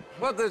course.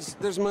 Well,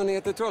 there's money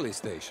at the trolley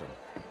station.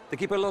 They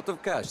keep a lot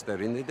of cash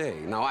there in the day.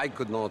 Now, I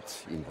could not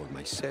involve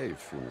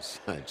myself in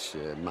such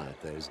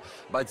matters.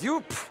 But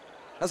you...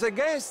 As a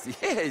guest,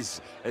 yes.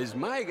 As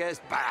my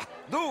guest, bah,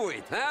 do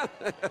it, huh?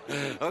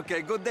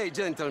 Okay, good day,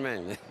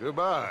 gentlemen.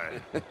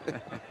 Goodbye.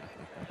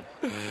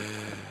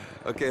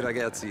 Ok,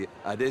 ragazzi,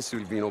 adesso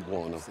il vino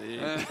buono. Sì.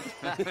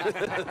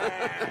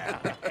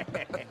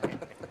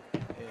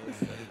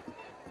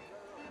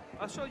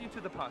 I'll show you to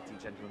the party,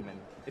 gentlemen,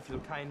 if you'll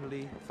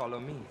kindly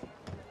follow me.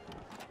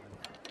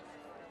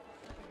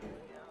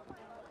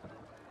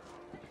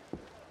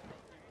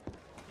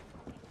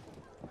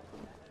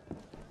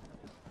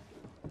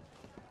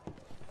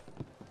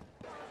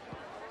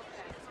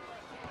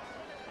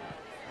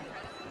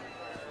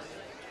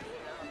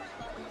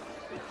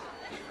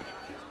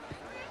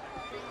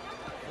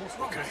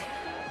 Okay.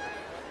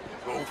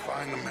 Go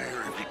find the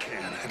mayor if you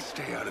can, and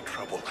stay out of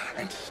trouble.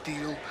 And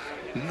steal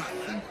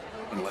nothing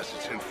unless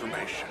it's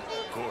information.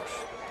 Of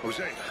course.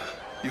 Jose,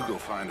 you go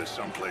find us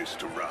someplace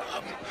to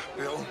rob.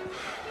 Bill,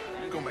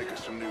 you go make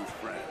us some new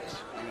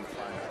friends. I'm gonna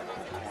find out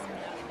about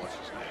Cornwall and what's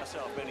his name.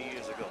 Myself many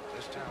years ago.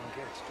 This town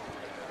gets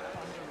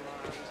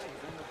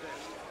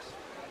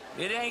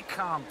It ain't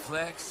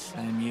complex,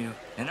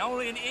 and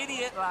only an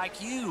idiot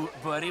like you,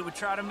 buddy, would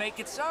try to make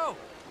it so.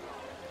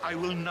 I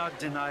will not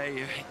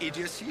deny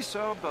idiocy,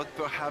 sir, but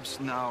perhaps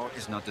now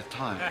is not the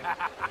time.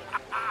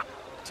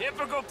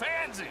 Typical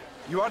pansy.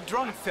 You are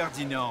drunk,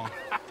 Ferdinand.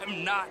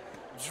 I'm not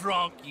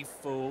drunk, you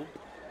fool.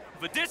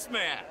 But this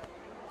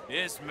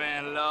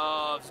man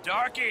loves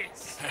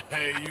darkies.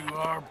 Hey, you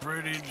are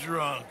pretty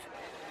drunk.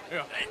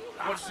 Yeah,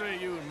 what say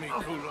you and me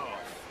cool off?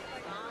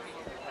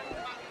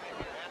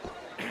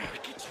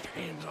 Get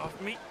your hands off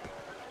me.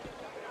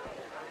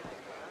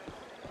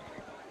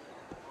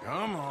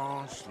 Come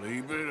on,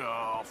 sleep it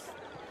off.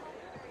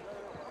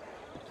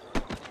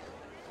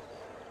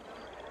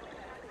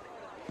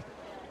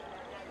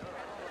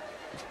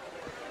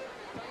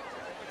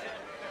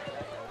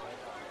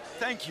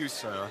 Thank you,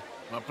 sir.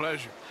 My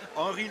pleasure.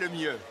 Henri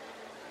Lemieux.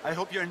 I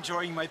hope you're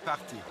enjoying my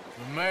party.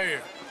 The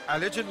mayor.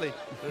 Allegedly.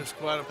 There's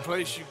quite a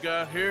place you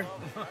got here.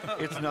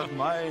 It's not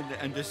mine,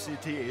 and the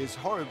city is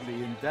horribly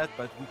in debt,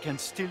 but we can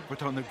still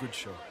put on a good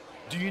show.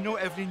 Do you know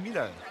Evelyn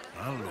Miller?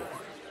 My lord.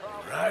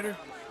 Ryder?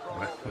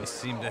 We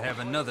seem to have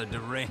another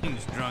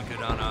deranged drunkard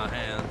on our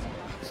hands.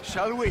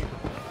 Shall we?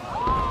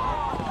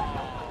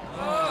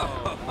 Oh,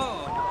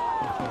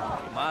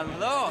 my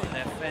lord,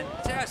 they're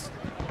fantastic.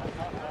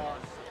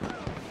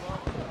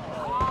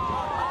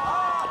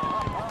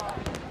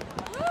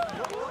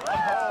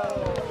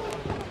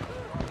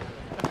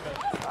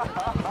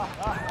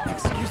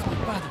 Excuse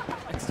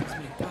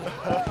me,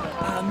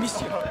 pardon.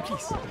 Monsieur,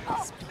 please.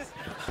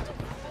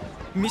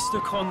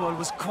 Mr. Cornwall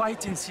was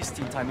quite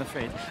insistent, I'm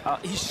afraid.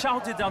 He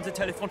shouted down the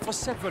telephone for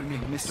several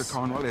minutes. Mr.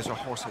 Cornwall is a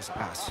horse's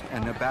ass,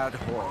 and a bad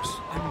horse.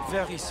 I'm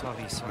very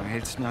sorry, sir.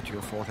 It's not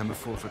your fault. I'm a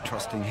fool for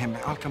trusting him.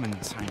 I'll come in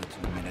and sign it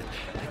in a minute.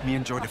 Let me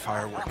enjoy the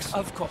fireworks.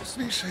 Of course.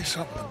 Did he say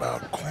something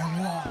about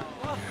Cornwall?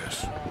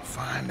 Yes.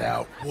 Find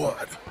out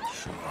what.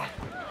 Sure.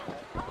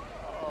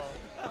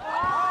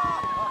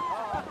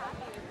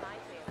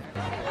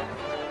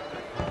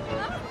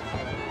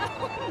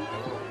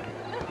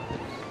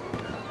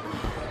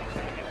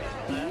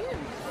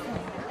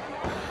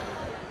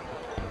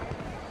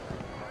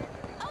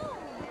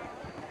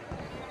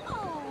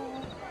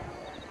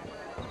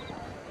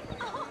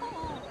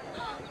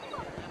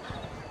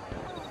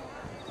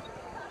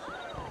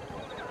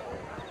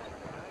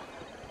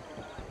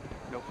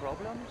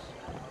 Problems?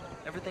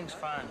 Everything's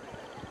fine.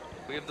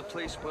 We have the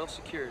place well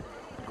secured.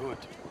 Good.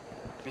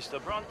 Mr.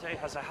 Bronte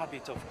has a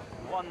habit of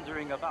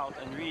wandering about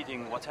and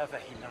reading whatever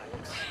he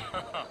likes.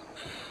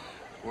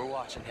 We're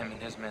watching him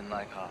and his men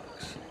like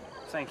hawks.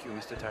 Thank you,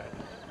 Mr. Turner.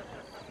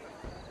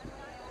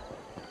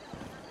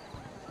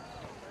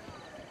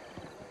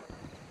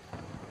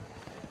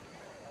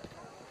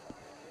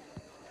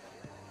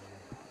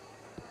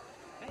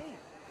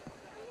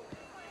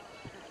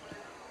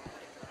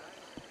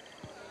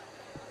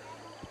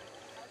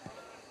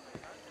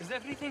 Is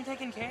everything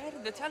taken care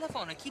of? The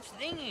telephone, it keeps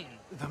ringing.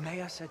 The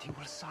mayor said he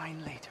will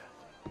sign later.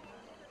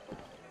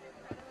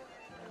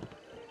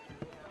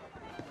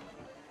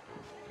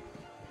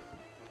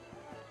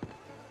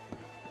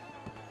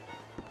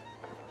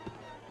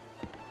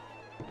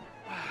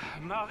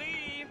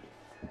 Marie!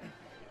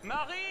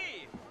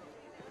 Marie!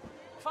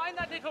 Find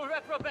that little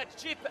reprobate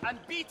Jip and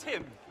beat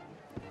him.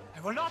 I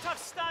will not have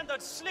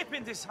standard slip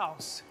in this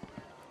house.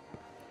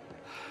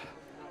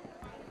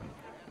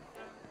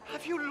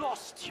 Have you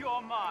lost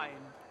your mind?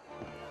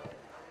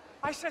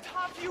 I said,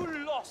 have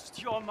you lost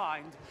your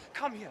mind?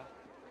 Come here.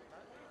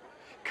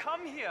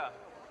 Come here.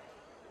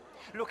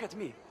 Look at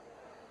me.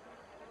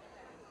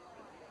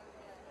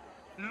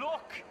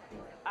 Look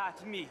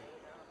at me.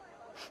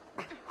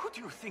 Who do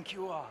you think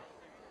you are?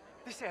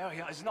 This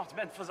area is not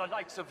meant for the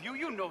likes of you.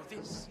 You know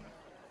this.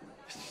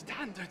 The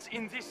standards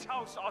in this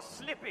house are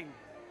slipping.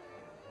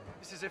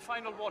 This is a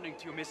final warning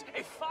to you, miss.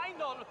 A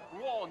final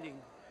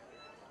warning.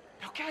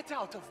 Now get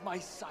out of my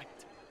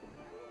sight.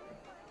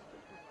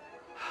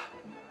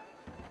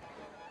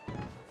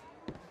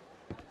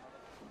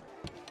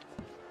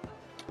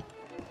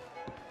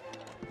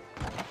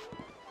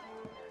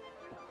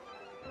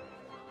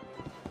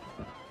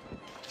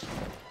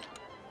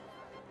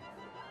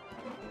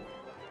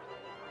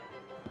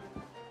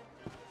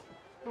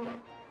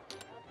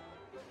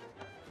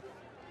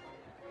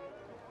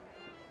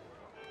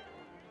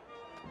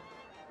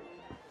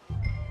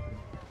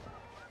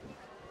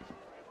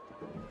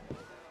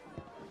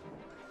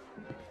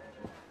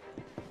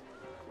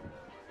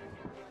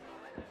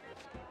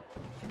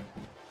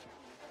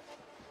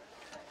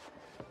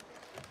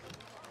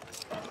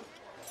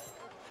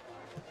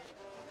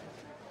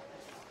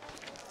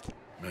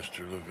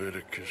 Mr.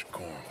 Leviticus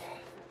Cornwall.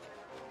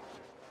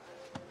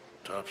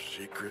 Top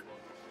secret.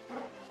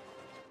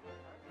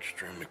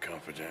 Extremely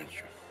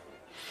confidential.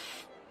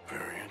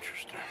 Very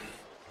interesting.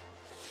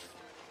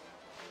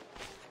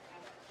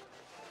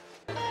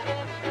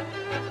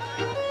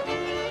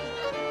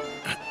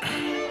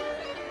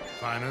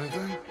 Find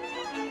anything?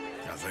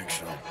 I think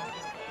so.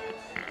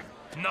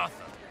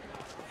 Nothing.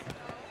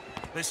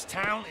 This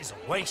town is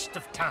a waste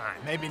of time.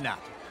 Maybe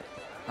not.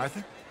 I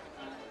think...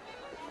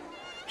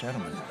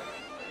 Gentlemen,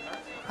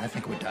 I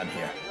think we're done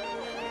here.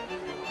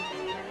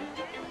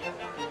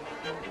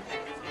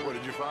 What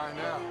did you find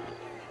out?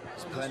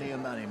 There's plenty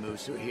of money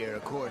moves through here,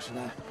 of course, and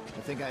I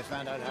think I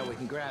found out how we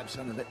can grab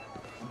some of it.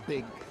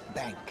 Big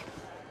bank.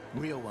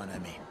 Real one, I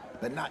mean.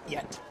 But not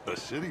yet. A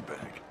city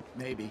bank?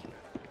 Maybe.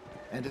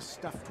 And a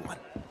stuffed one.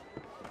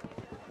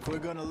 If we're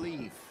gonna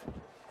leave,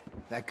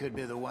 that could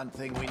be the one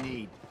thing we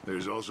need.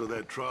 There's also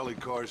that trolley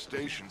car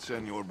station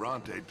Senor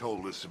Bronte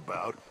told us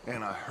about,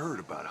 and I heard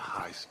about a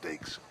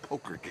high-stakes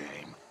poker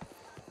game.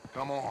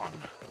 Come on.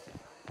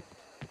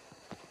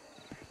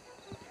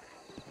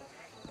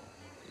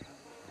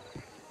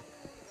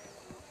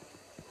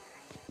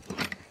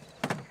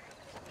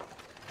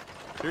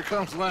 Here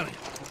comes Lenny.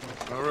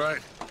 All right,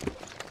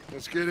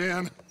 let's get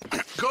in.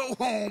 Go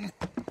home.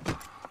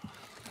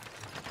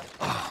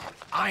 Oh,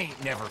 I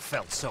ain't never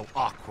felt so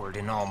awkward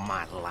in all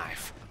my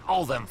life.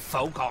 All them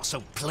folk all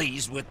so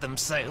pleased with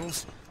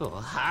themselves. Oh,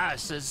 high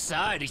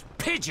society's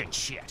pigeon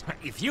shit.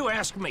 If you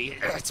ask me,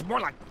 it's more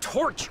like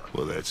torture.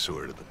 Well, that's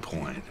sort of the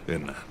point,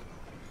 isn't it?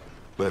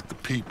 Let the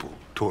people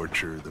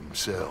torture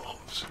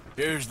themselves.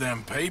 Here's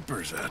them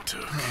papers I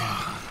took.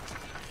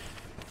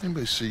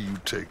 Anybody see you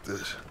take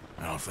this?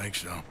 I don't think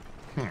so.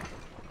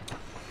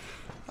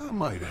 I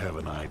might have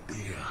an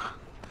idea.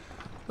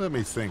 Let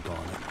me think on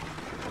it.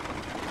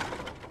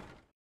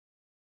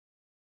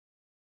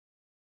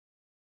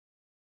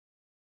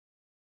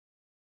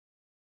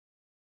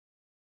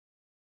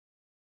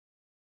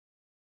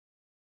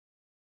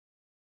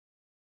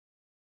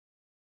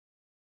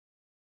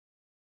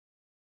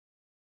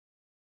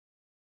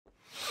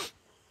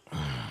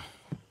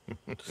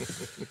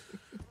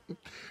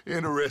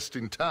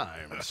 Interesting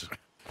times.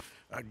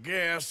 I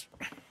guess.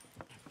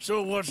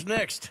 So what's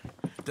next?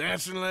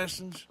 Dancing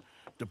lessons?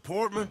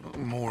 Deportment?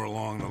 More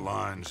along the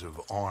lines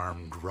of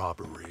armed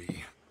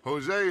robbery.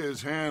 Hosea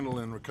is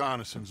handling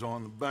reconnaissance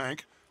on the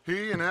bank.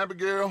 He and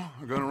Abigail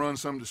are gonna run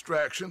some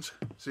distractions,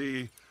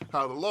 see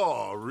how the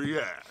law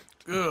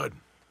react. Good.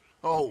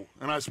 Oh,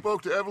 and I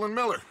spoke to Evelyn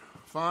Miller.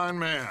 Fine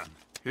man.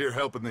 Here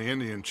helping the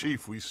Indian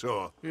chief we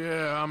saw.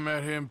 Yeah, I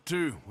met him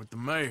too, with the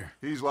mayor.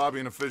 He's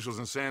lobbying officials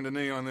in Saint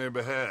Denis on their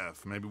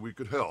behalf. Maybe we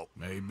could help.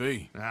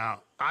 Maybe.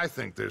 Now, I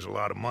think there's a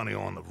lot of money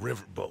on the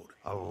riverboat.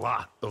 A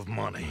lot of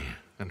money.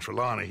 And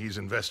Trelawney, he's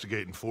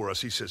investigating for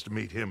us. He says to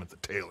meet him at the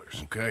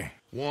Taylor's. Okay.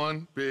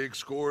 One big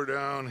score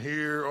down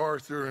here,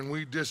 Arthur, and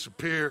we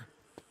disappear.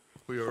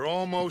 We are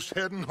almost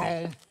heading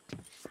home.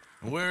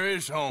 Where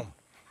is home?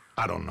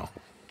 I don't know.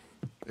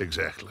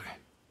 Exactly.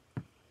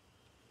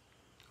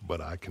 But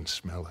I can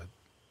smell it.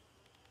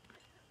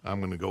 I'm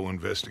gonna go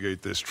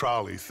investigate this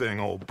trolley thing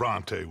old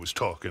Bronte was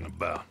talking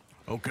about.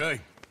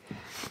 Okay.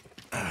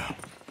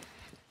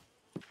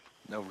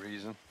 No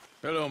reason.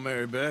 Hello,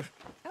 Mary Beth.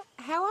 Oh,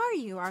 how are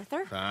you,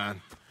 Arthur?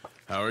 Fine.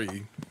 How are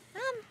you?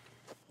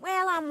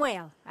 Well, I'm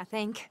well, I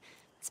think.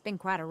 It's been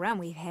quite a run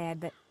we've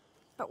had,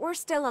 but we're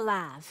still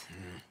alive.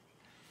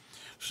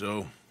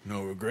 So,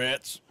 no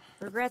regrets?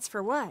 Regrets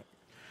for what?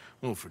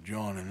 Well, for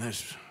joining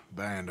this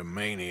band of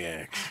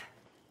maniacs.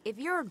 If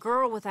you're a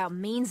girl without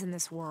means in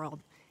this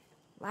world,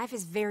 life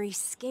is very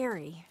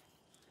scary.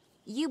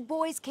 You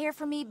boys care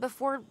for me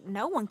before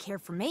no one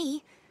cared for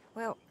me.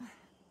 Well,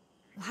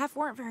 life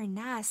weren't very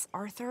nice,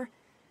 Arthur.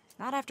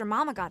 Not after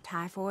Mama got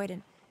typhoid,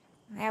 and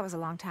that was a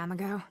long time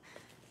ago.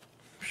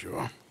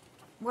 Sure.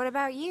 What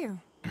about you?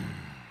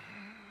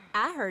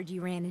 I heard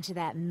you ran into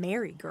that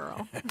Mary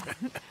girl.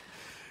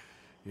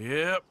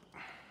 Yep.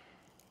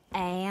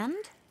 And?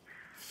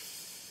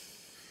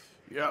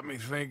 Got me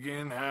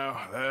thinking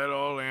how that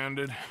all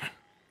ended.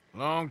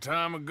 Long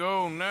time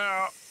ago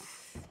now.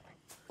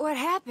 What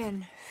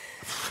happened?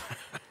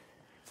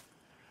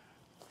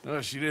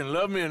 Well, she didn't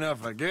love me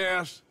enough, I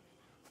guess.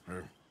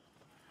 Or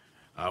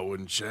I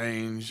wouldn't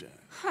change.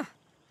 Huh.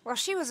 Well,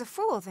 she was a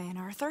fool then,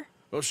 Arthur.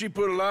 Well, she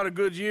put a lot of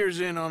good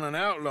years in on an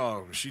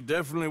outlaw. She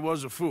definitely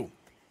was a fool.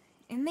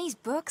 In these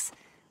books,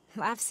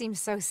 life seems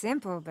so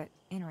simple, but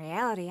in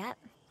reality, I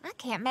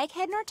can't make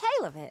head nor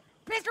tail of it.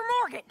 Mr.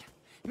 Morgan!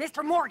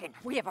 Mr. Morgan,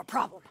 we have a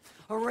problem.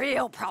 A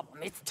real problem.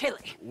 It's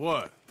Tilly.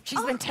 What?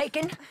 She's been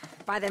taken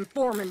by them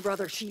Foreman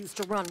brothers she used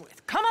to run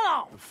with. Come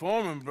along! The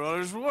Foreman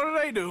brothers? What are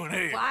they doing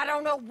here? Well, I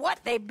don't know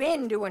what they've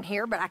been doing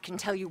here, but I can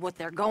tell you what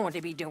they're going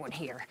to be doing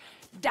here.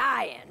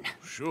 Dying.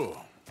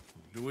 Sure.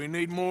 Do we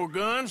need more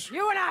guns?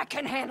 You and I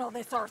can handle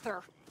this,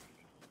 Arthur.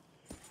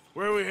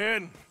 Where are we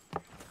heading?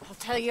 I'll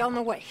tell you on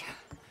the way.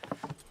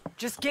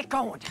 Just get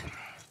going.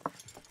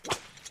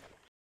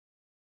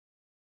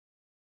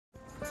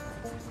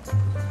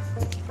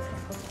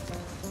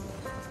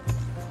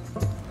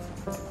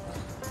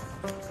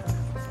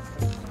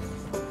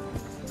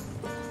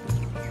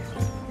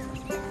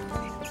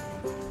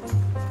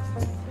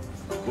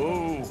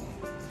 Whoa.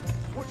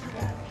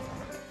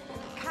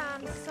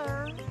 Kind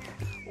sir,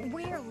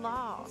 we're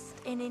lost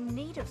and in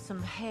need of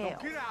some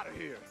help. Get out of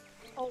here.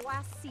 Oh,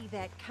 I see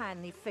that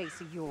kindly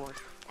face of yours,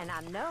 and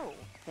I know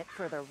that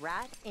for the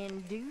right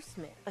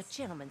inducement, a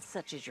gentleman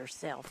such as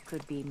yourself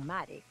could be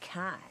mighty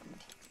kind.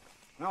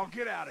 Now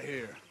get out of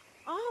here.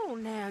 Oh,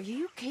 now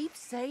you keep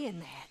saying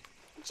that.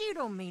 But you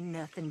don't mean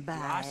nothing by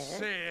I it.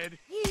 said...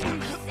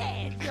 You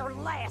said your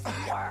last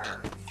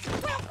words.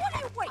 Well, what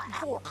are you waiting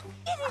for?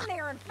 Get in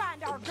there and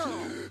find our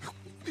girl.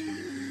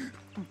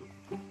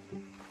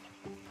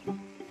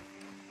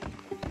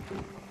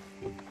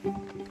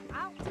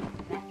 I'll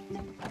take that.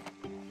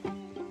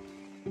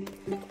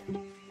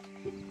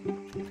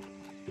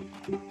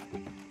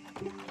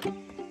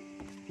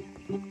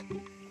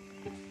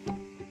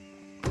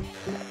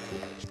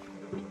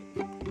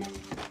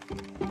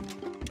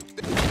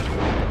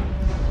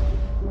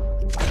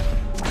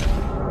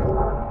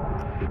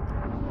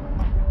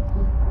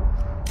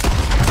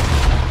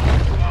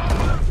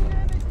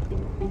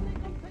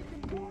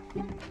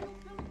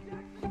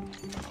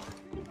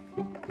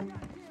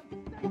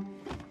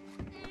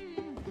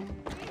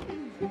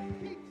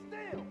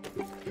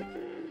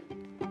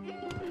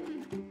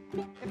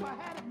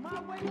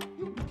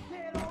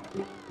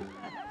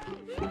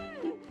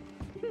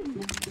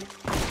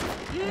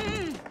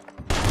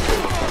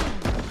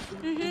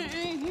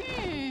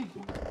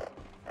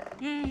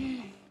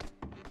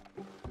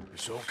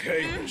 It's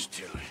okay, Miss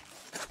Tilly.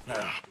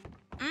 Now,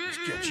 let's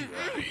get you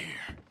out of here.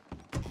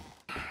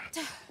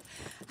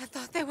 I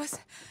thought there was...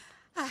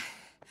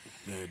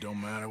 Yeah, it don't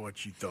matter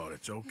what you thought.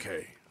 It's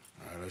okay.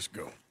 All right, let's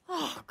go.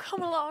 Oh,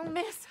 come along,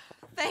 miss.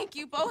 Thank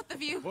you, both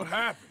of you. What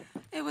happened?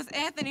 It was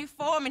Anthony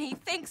Foreman. He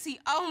thinks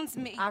he owns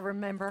me. I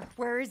remember.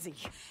 Where is he?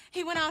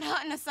 He went out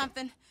hunting or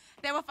something.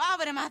 There were 5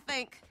 of them, I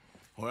think.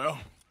 Well,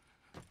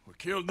 we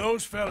killed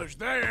those fellas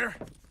there.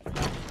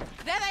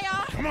 There they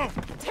are. Come on.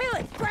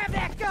 Tilly, grab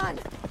that gun.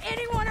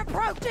 Anyone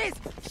approaches,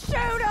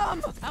 shoot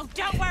them. Oh,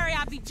 don't worry.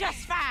 I'll be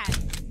just fine.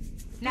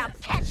 Now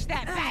catch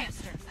that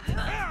bastard.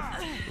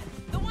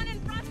 The one in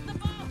front's the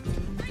ball.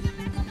 Bring him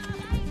back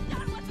alive. I ain't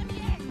done with him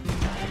yet.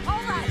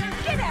 All right,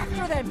 get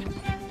after them.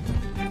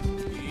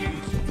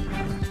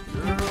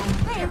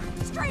 There,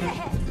 straight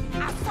ahead.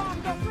 I saw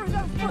him go through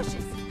those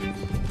bushes.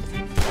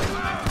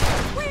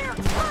 We're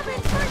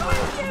coming for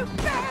you, you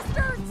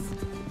bastards!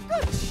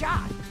 Good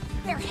shot.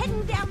 They're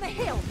heading down the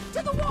hill,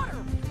 to the water.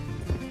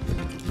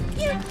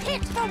 You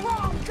picked the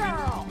wrong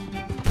girl.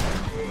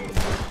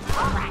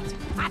 All right,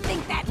 I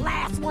think that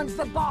last one's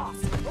the boss.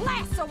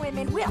 Lasso him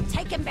and we'll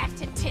take him back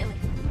to Tilly.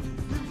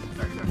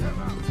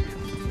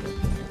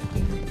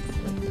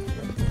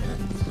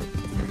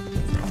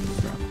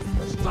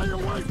 Stay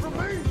away from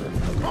me!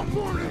 I'm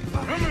warning!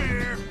 Come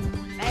here!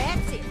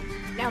 That's it.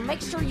 Now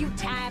make sure you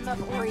tie him up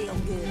real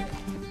good.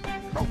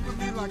 Open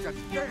me like a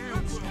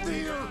damn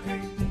steer!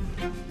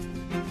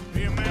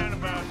 Be a man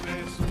about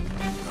this.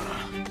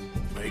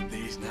 Make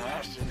these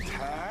nice and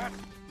tight.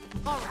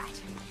 All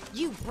right,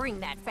 you bring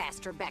that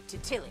faster back to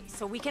Tilly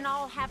so we can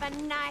all have a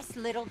nice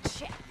little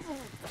chat.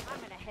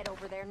 I'm gonna head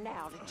over there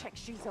now to check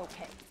she's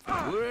okay.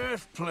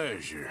 With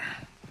pleasure.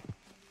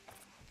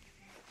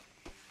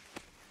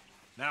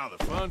 Now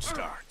the fun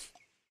starts.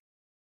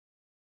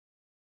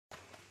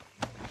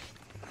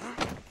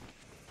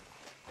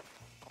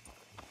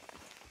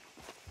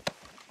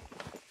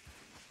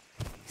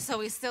 So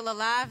he's still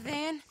alive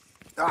then?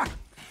 I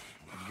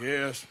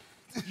guess.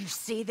 You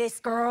see this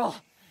girl?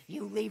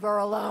 You leave her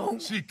alone.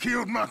 She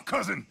killed my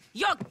cousin.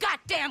 Your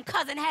goddamn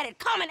cousin had it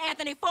coming,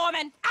 Anthony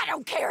Foreman. I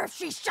don't care if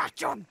she shot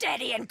your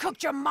daddy and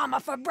cooked your mama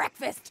for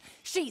breakfast.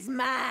 She's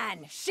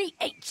mine. She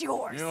ate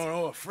yours. You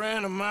know, a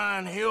friend of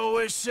mine, he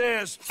always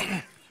says,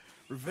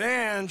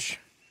 revenge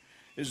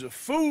is a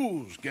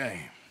fool's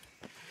game.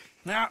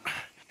 Now,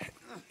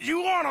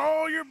 you want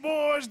all your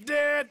boys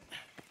dead?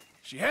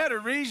 She had her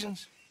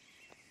reasons.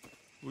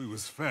 We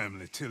was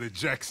family, Tilly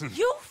Jackson.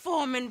 You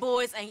Foreman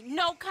boys ain't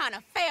no kind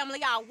of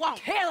family I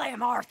want. Kill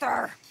him,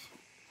 Arthur.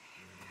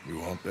 You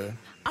want that?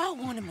 I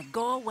want him to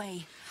go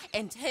away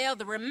and tell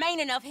the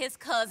remaining of his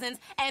cousins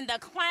and the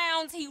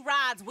clowns he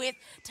rides with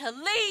to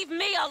leave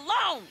me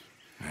alone.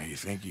 Now, you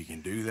think you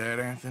can do that,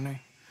 Anthony?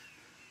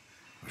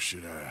 Or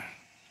should I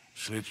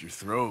slit your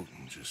throat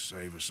and just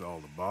save us all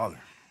the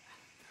bother?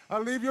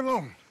 I'll leave you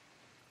alone.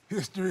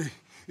 History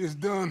is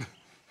done.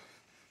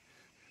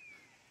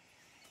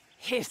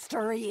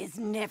 History is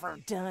never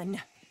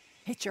done.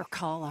 It's your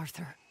call,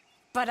 Arthur.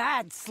 But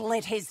I'd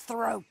slit his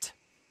throat.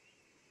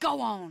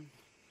 Go on.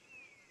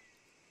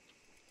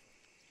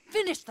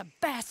 Finish the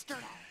bastard.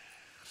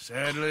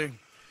 Sadly,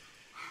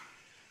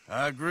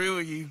 I agree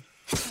with you.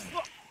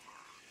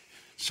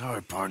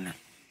 Sorry, partner.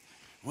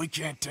 We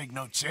can't take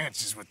no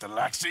chances with the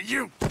likes of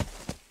you.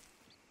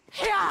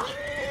 Yeah.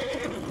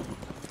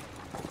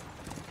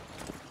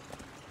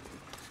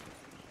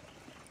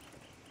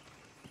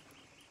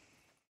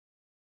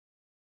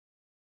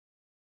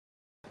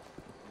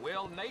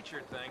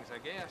 Well-natured things, I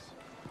guess.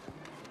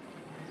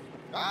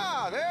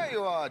 Ah, there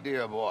you are,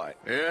 dear boy.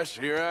 Yes,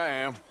 here I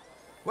am.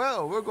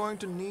 Well, we're going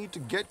to need to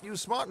get you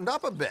smartened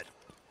up a bit.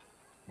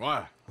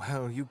 Why?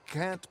 Well, you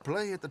can't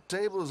play at the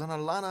tables on a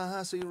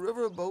Lannahechee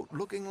riverboat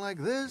looking like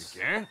this.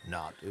 You can't?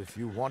 Not if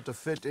you want to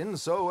fit in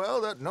so well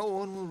that no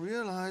one will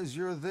realize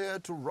you're there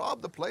to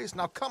rob the place.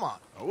 Now, come on.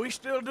 Are we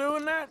still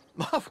doing that?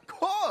 Of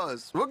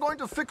course. We're going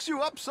to fix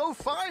you up so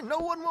fine no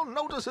one will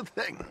notice a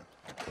thing.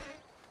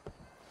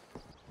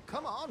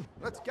 Come on,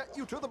 let's get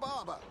you to the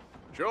barber.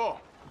 Sure.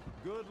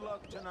 Good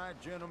luck tonight,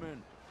 gentlemen.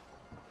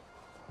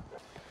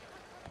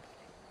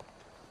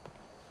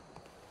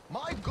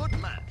 My good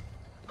man,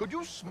 could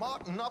you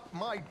smarten up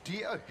my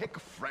dear hick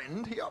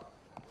friend here?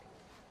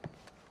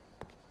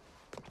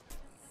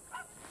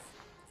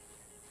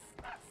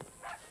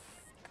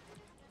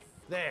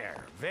 There,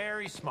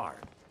 very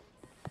smart.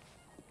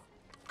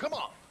 Come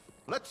on,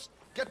 let's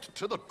get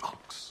to the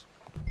docks.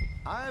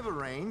 I've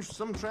arranged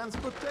some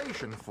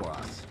transportation for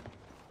us.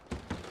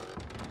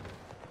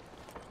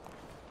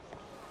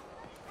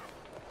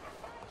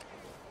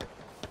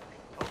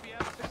 Hope you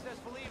have a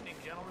successful evening,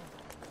 gentlemen.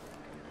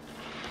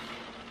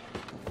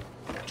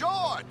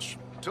 George,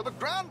 to the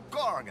Grand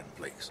Corrigan,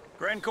 please.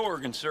 Grand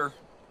Corrigan, sir.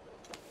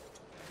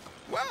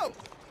 Well,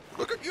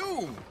 look at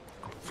you.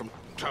 From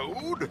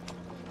Toad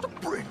to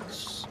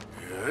Prince.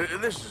 Yeah,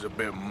 this is a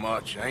bit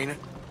much, ain't it?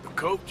 The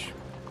coach?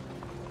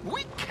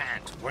 We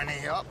can't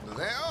whinny up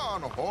there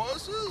on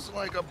horses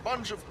like a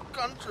bunch of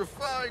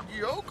countrified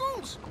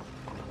yokels.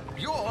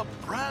 You're a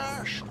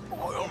brash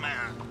oil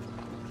man.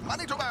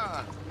 Money to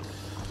burn.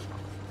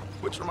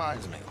 Which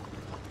reminds me,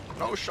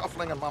 no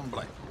shuffling and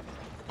mumbling.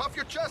 Puff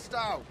your chest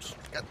out.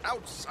 Get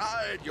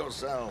outside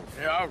yourself.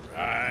 Yeah, all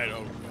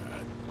right.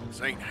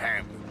 This ain't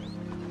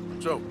happening.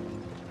 So,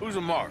 who's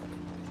a mark?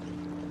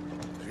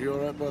 Is he all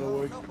right, by the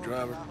way, the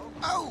driver?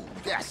 Oh,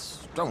 yes.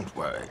 Don't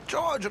worry.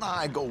 George and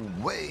I go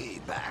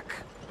way back.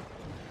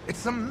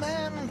 It's a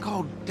man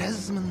called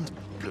Desmond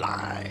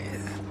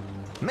Blythe.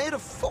 Made a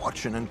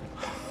fortune in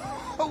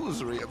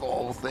hosiery of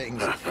all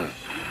things.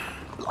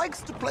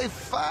 Likes to play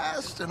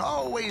fast and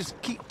always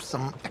keep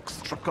some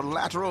extra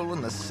collateral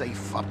in the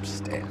safe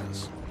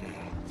upstairs.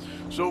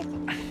 So,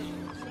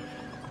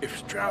 if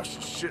Strauss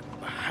is sitting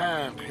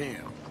behind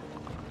him,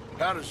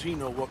 how does he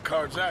know what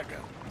cards I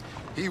got?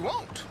 He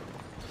won't.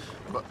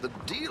 But the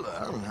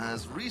dealer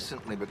has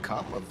recently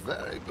become a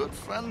very good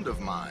friend of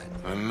mine.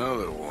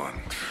 Another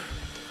one.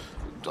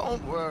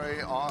 Don't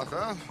worry,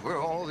 Arthur.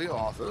 We're all the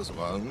authors of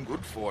our own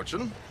good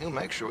fortune. He'll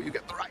make sure you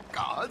get the right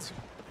cards.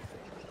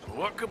 So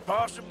what could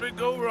possibly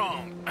go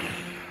wrong?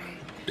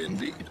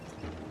 Indeed.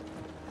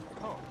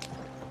 Oh.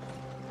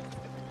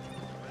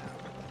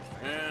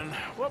 And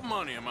what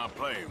money am I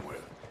playing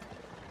with?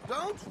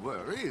 Don't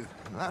worry.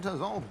 That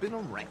has all been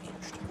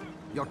arranged.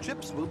 Your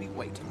chips will be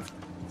waiting.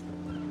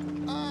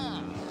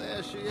 Ah,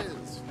 there she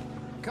is.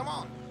 Come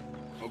on.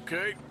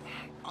 Okay.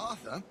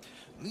 Arthur,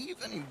 leave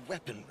any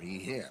weaponry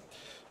here.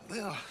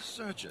 They'll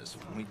search us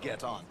when we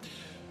get on.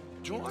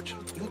 George,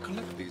 we'll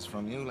collect these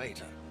from you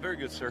later. Very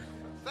good, sir.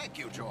 Thank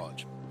you,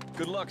 George.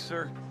 Good luck,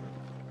 sir.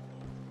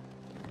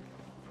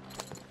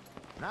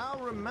 Now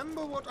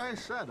remember what I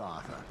said,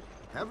 Arthur.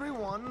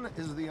 Everyone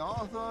is the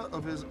author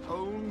of his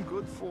own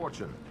good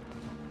fortune.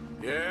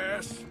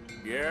 Yes,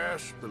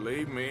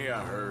 believe me,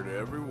 I heard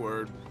every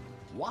word.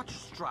 Watch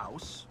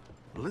Strauss,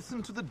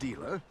 listen to the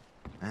dealer,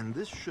 and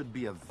this should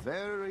be a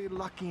very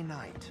lucky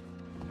night.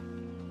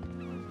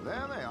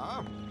 There they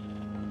are.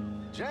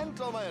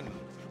 Gentlemen,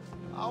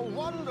 How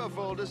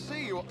wonderful to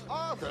see you.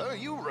 Arthur,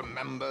 you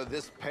remember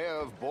this pair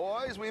of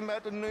boys we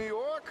met in New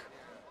York?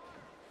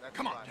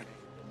 Come on, Jenny.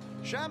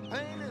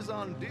 Champagne is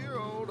on dear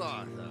old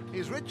Arthur.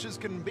 He's rich as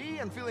can be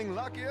and feeling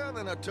luckier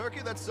than a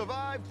turkey that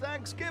survived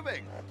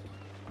Thanksgiving.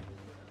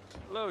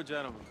 Hello,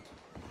 gentlemen.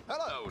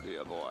 Hello,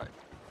 dear boy.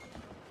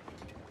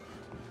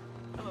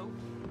 Hello.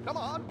 Come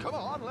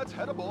on, let's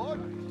head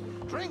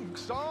aboard.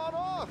 Drinks on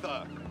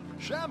Arthur.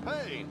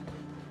 Champagne.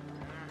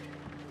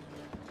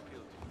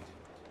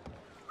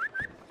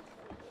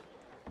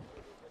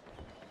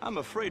 I'm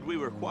afraid we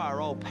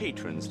require all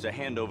patrons to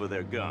hand over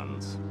their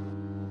guns.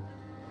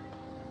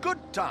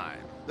 Good time.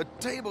 The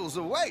tables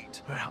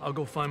await. I'll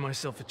go find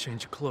myself a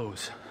change of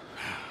clothes.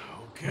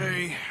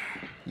 Okay.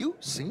 You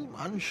seem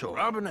unsure.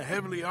 Robbing a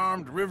heavily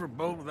armed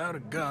riverboat without a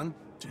gun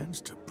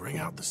tends to bring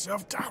out the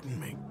self-doubt in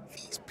me.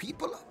 These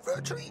people are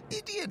virtually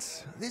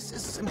idiots. This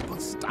is simple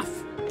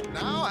stuff.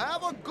 Now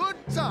have a good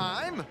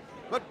time,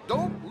 but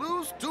don't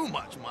lose too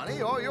much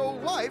money or your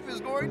wife is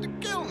going to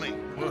kill me.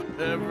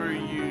 Whatever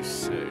you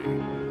say.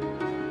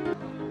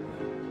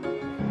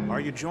 Are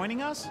you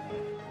joining us?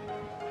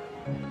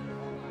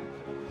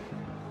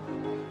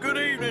 Good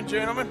evening,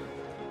 gentlemen.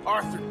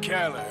 Arthur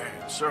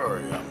Callahan.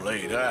 Sorry I'm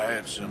late. I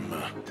had some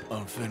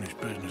unfinished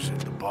business at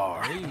the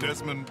bar.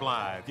 Desmond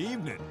Blythe.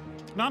 Evening.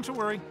 Not to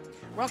worry.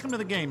 Welcome to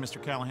the game,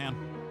 Mr. Callahan.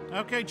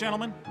 Okay,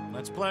 gentlemen,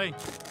 let's play.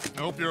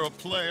 Hope you're a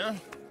player.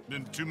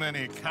 Been too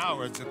many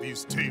cowards at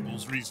these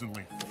tables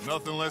recently.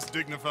 Nothing less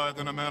dignified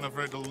than a man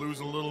afraid to lose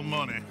a little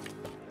money.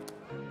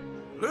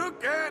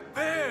 Look at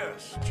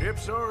this!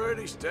 Chips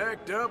already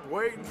stacked up,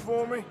 waiting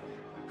for me.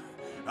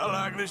 I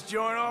like this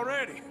joint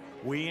already.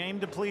 We aim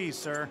to please,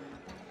 sir.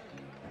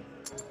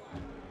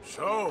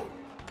 So,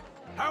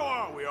 how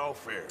are we all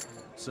fared?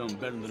 Some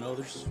better than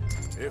others.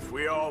 If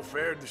we all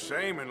fared the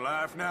same in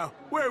life now,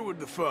 where would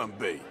the fun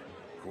be?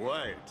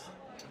 Quiet.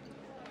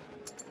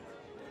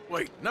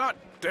 Wait, not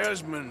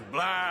Desmond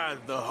Blythe,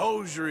 the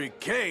hosiery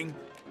king.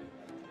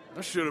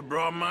 I should have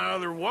brought my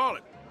other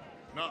wallet.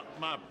 Not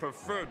my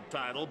preferred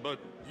title, but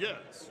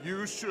yes,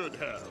 you should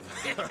have.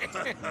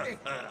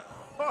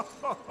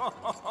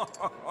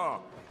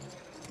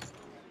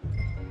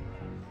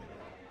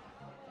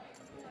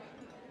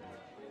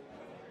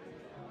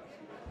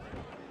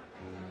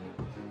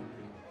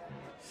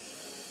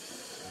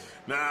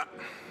 Nah,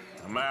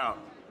 I'm out.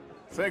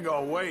 Think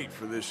I'll wait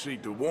for this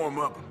seat to warm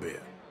up a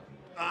bit.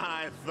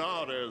 I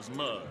thought as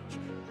much.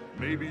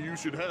 Maybe you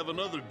should have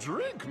another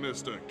drink,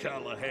 Mr.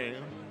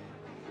 Callahan.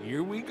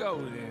 Here we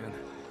go, then.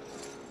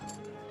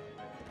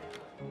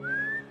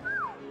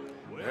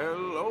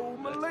 Hello,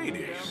 my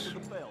ladies.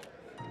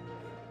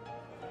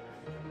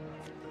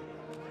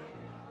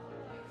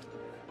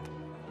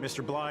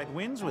 Mr. Blythe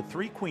wins with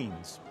 3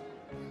 queens.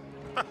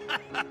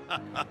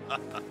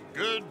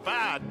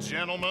 Goodbye,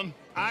 gentlemen.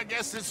 I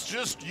guess it's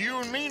just you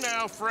and me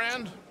now,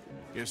 friend.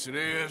 Yes, it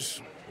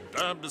is.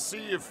 Time to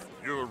see if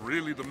you're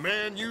really the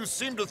man you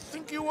seem to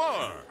think you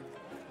are.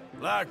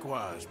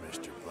 Likewise,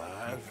 Mr.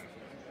 Blythe.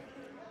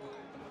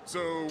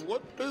 So,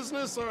 what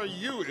business are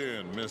you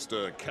in,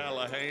 Mr.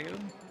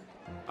 Callahan?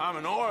 I'm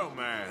an oil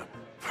man,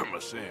 for my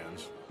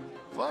sins.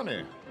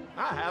 Funny,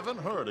 I haven't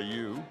heard of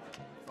you.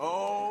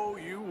 Oh,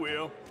 you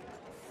will.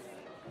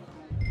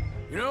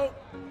 You know,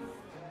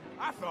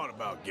 I thought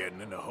about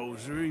getting into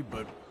hosiery,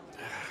 but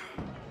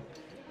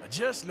I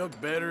just look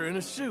better in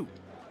a suit.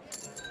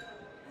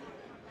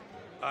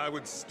 I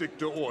would stick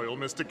to oil,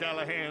 Mr.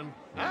 Callahan.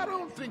 I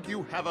don't think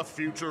you have a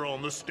future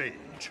on the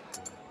stage.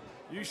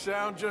 You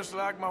sound just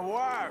like my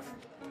wife.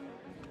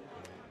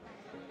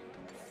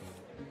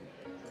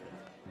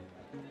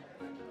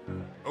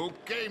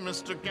 Okay,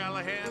 Mr.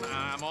 Callahan,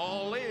 I'm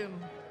all in.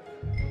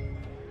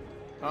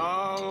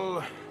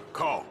 I'll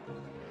call.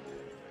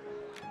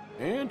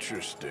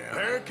 Interesting.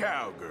 Pair of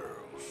cowgirls.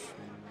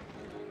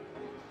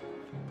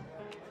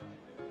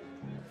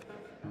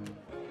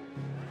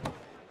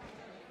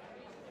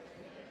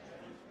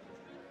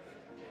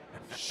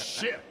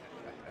 Shit!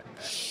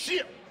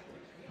 Shit!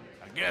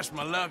 I guess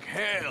my luck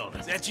held.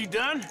 Is that you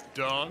done?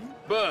 Done?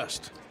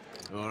 Bust.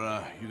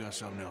 Or, you got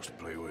something else to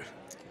play with?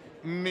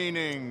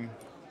 Meaning?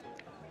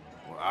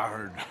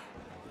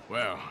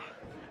 Well,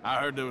 I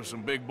heard there was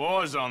some big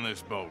boys on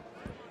this boat.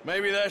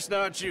 Maybe that's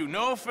not you.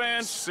 No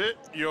offense. Sit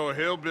your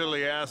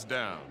hillbilly ass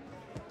down.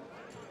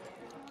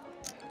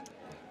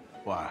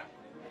 Why?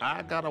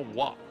 I got a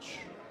watch.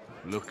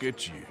 Look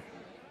at you.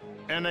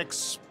 An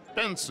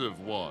expensive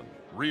one.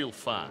 Real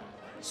fine.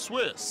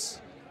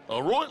 Swiss. A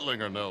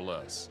Reutlinger, no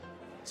less.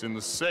 It's in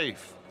the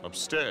safe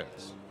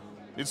upstairs.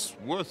 It's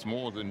worth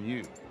more than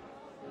you.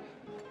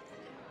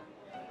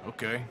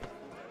 Okay.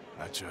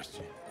 I trust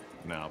you.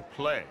 Now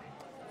play.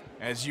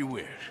 As you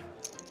wish.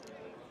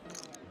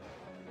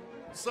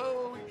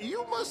 So,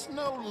 you must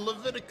know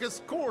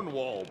Leviticus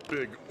Cornwall,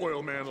 big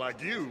oil man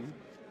like you.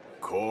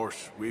 Of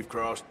course, we've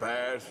crossed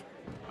paths.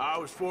 I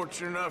was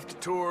fortunate enough to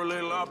tour a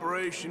little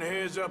operation of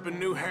his up in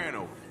New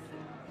Hanover.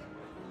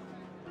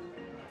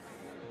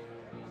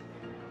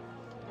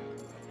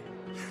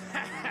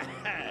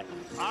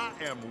 I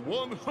am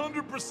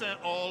 100%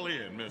 all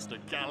in, Mr.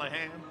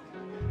 Callahan.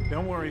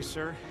 Don't worry,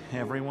 sir.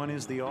 Everyone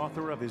is the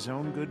author of his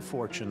own good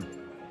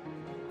fortune.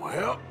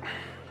 Well,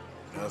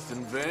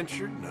 nothing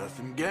ventured,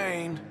 nothing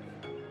gained.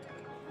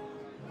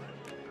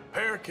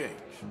 Pair of kings.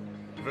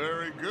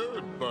 Very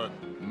good, but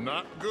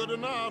not good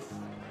enough.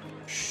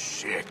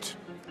 Shit.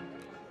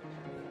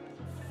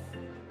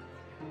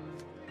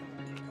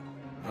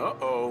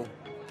 Uh-oh.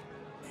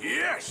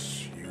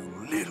 Yes, you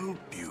little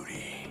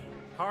beauty.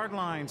 Hard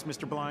lines,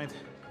 Mr. Blythe.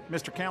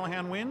 Mr.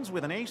 Callahan wins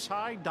with an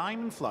ace-high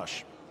diamond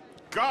flush.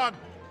 God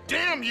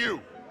damn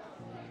you!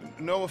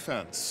 No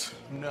offense.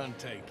 None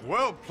taken.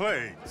 Well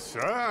played,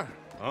 sir.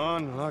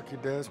 Unlucky,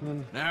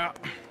 Desmond. Now,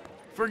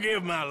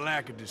 forgive my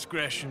lack of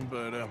discretion,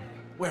 but,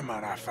 where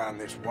might I find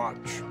this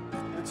watch?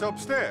 It's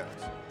upstairs.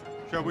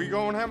 Shall we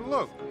go and have a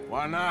look?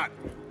 Why not?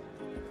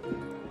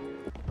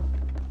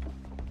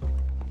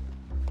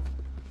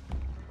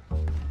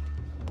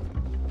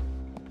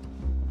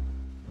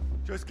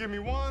 Just give me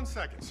 1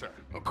 second, sir.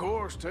 Of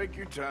course, take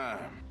your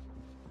time.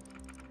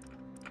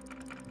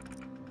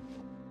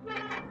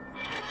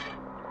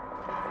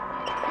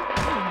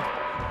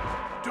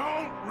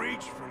 Don't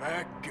reach for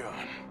that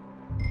gun.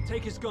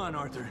 Take his gun,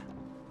 Arthur.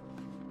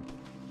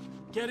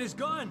 Get his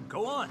gun.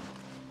 Go on.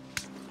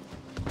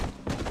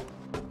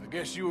 I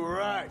guess you were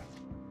right.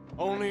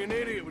 Only an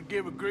idiot would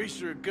give a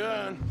greaser a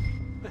gun.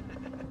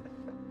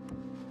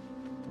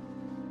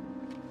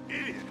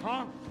 Idiot,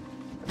 huh?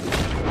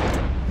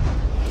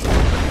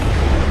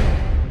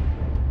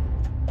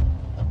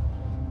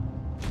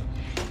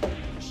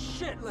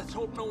 Shit, let's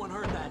hope no one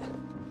heard that.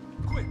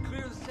 Quick,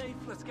 clear the safe.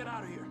 Let's get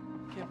out of here.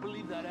 Can't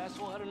believe that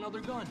asshole had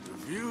another gun. The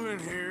view in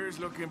here is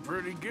looking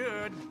pretty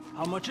good.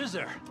 How much is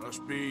there?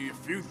 Must be a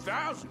few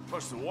thousand,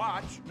 plus the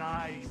watch.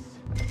 Nice.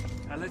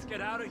 Now let's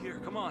get out of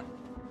here. Come on.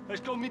 Let's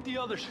go meet the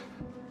others.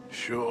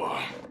 Sure.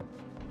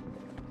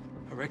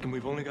 I reckon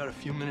we've only got a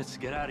few minutes to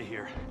get out of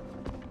here.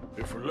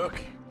 If we're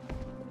lucky.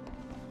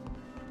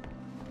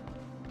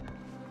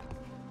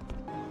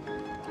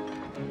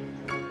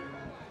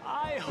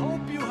 I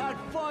hope you had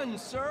fun,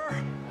 sir.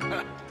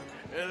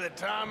 At the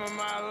time of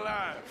my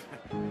life.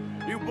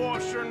 You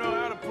boys sure know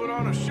how to put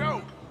on a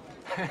show.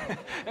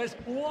 It's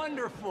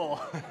wonderful.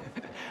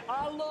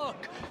 Ah,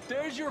 look,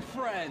 there's your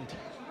friend.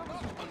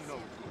 No,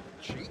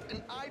 cheat,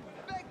 and I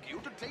beg you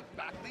to take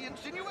back the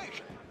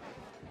insinuation.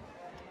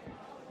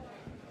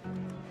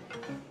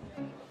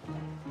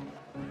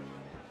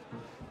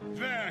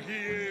 There he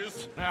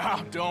is.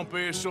 Now, don't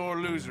be a sore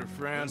loser,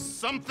 friend.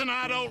 Something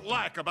I don't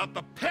like about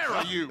the pair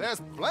of you.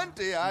 There's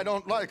plenty I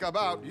don't like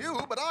about you,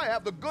 but I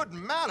have the good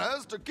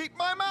manners to keep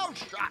my mouth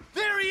shut.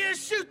 There he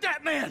is! Shoot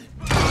that man!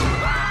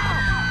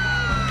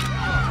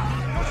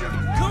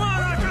 Come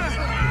on, Arthur!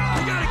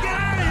 We gotta get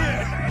out of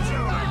here!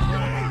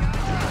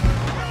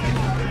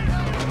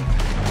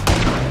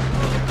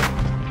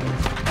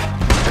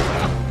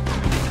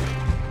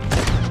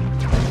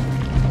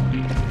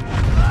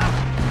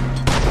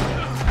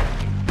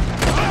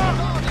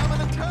 I'm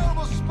in a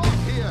terrible spot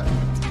here.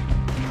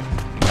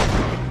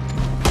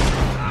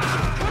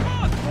 Come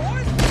on,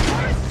 boys! For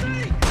Christ's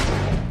sake!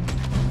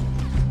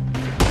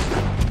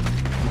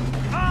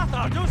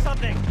 Arthur, do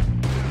something!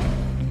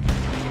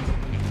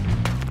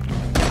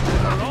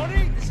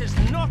 Ronnie, this is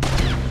not...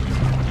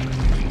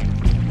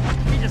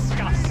 Be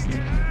discussed. Get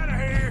out of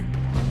here!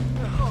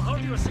 How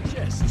do you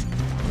suggest?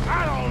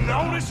 I don't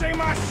know. This ain't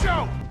my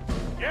show.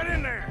 Get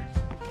in there.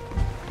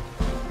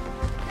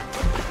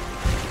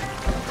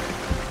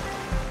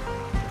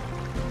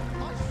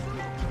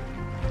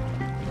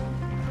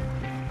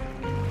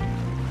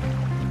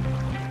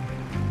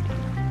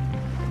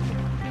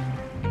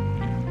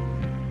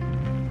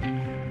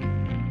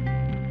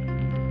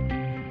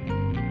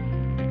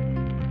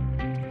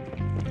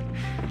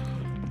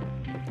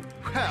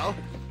 Well,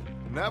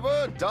 never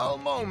a dull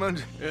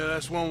moment. Yeah,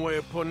 that's one way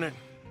of putting it.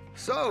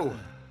 So,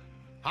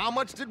 how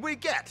much did we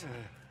get?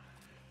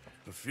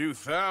 A few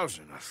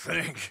thousand, I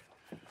think.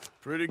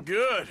 Pretty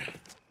good.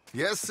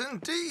 Yes,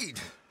 indeed.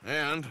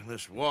 And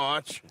this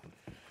watch,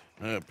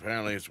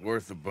 apparently it's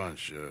worth a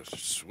bunch.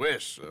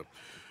 Swiss, a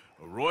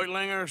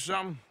Reutlinger or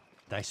something?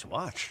 Nice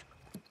watch.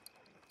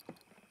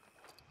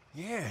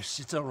 Yes,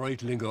 it's a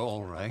Reutlinger,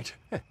 all right.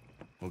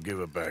 We'll give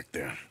it back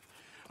then.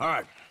 All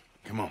right,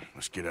 come on,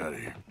 let's get out of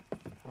here.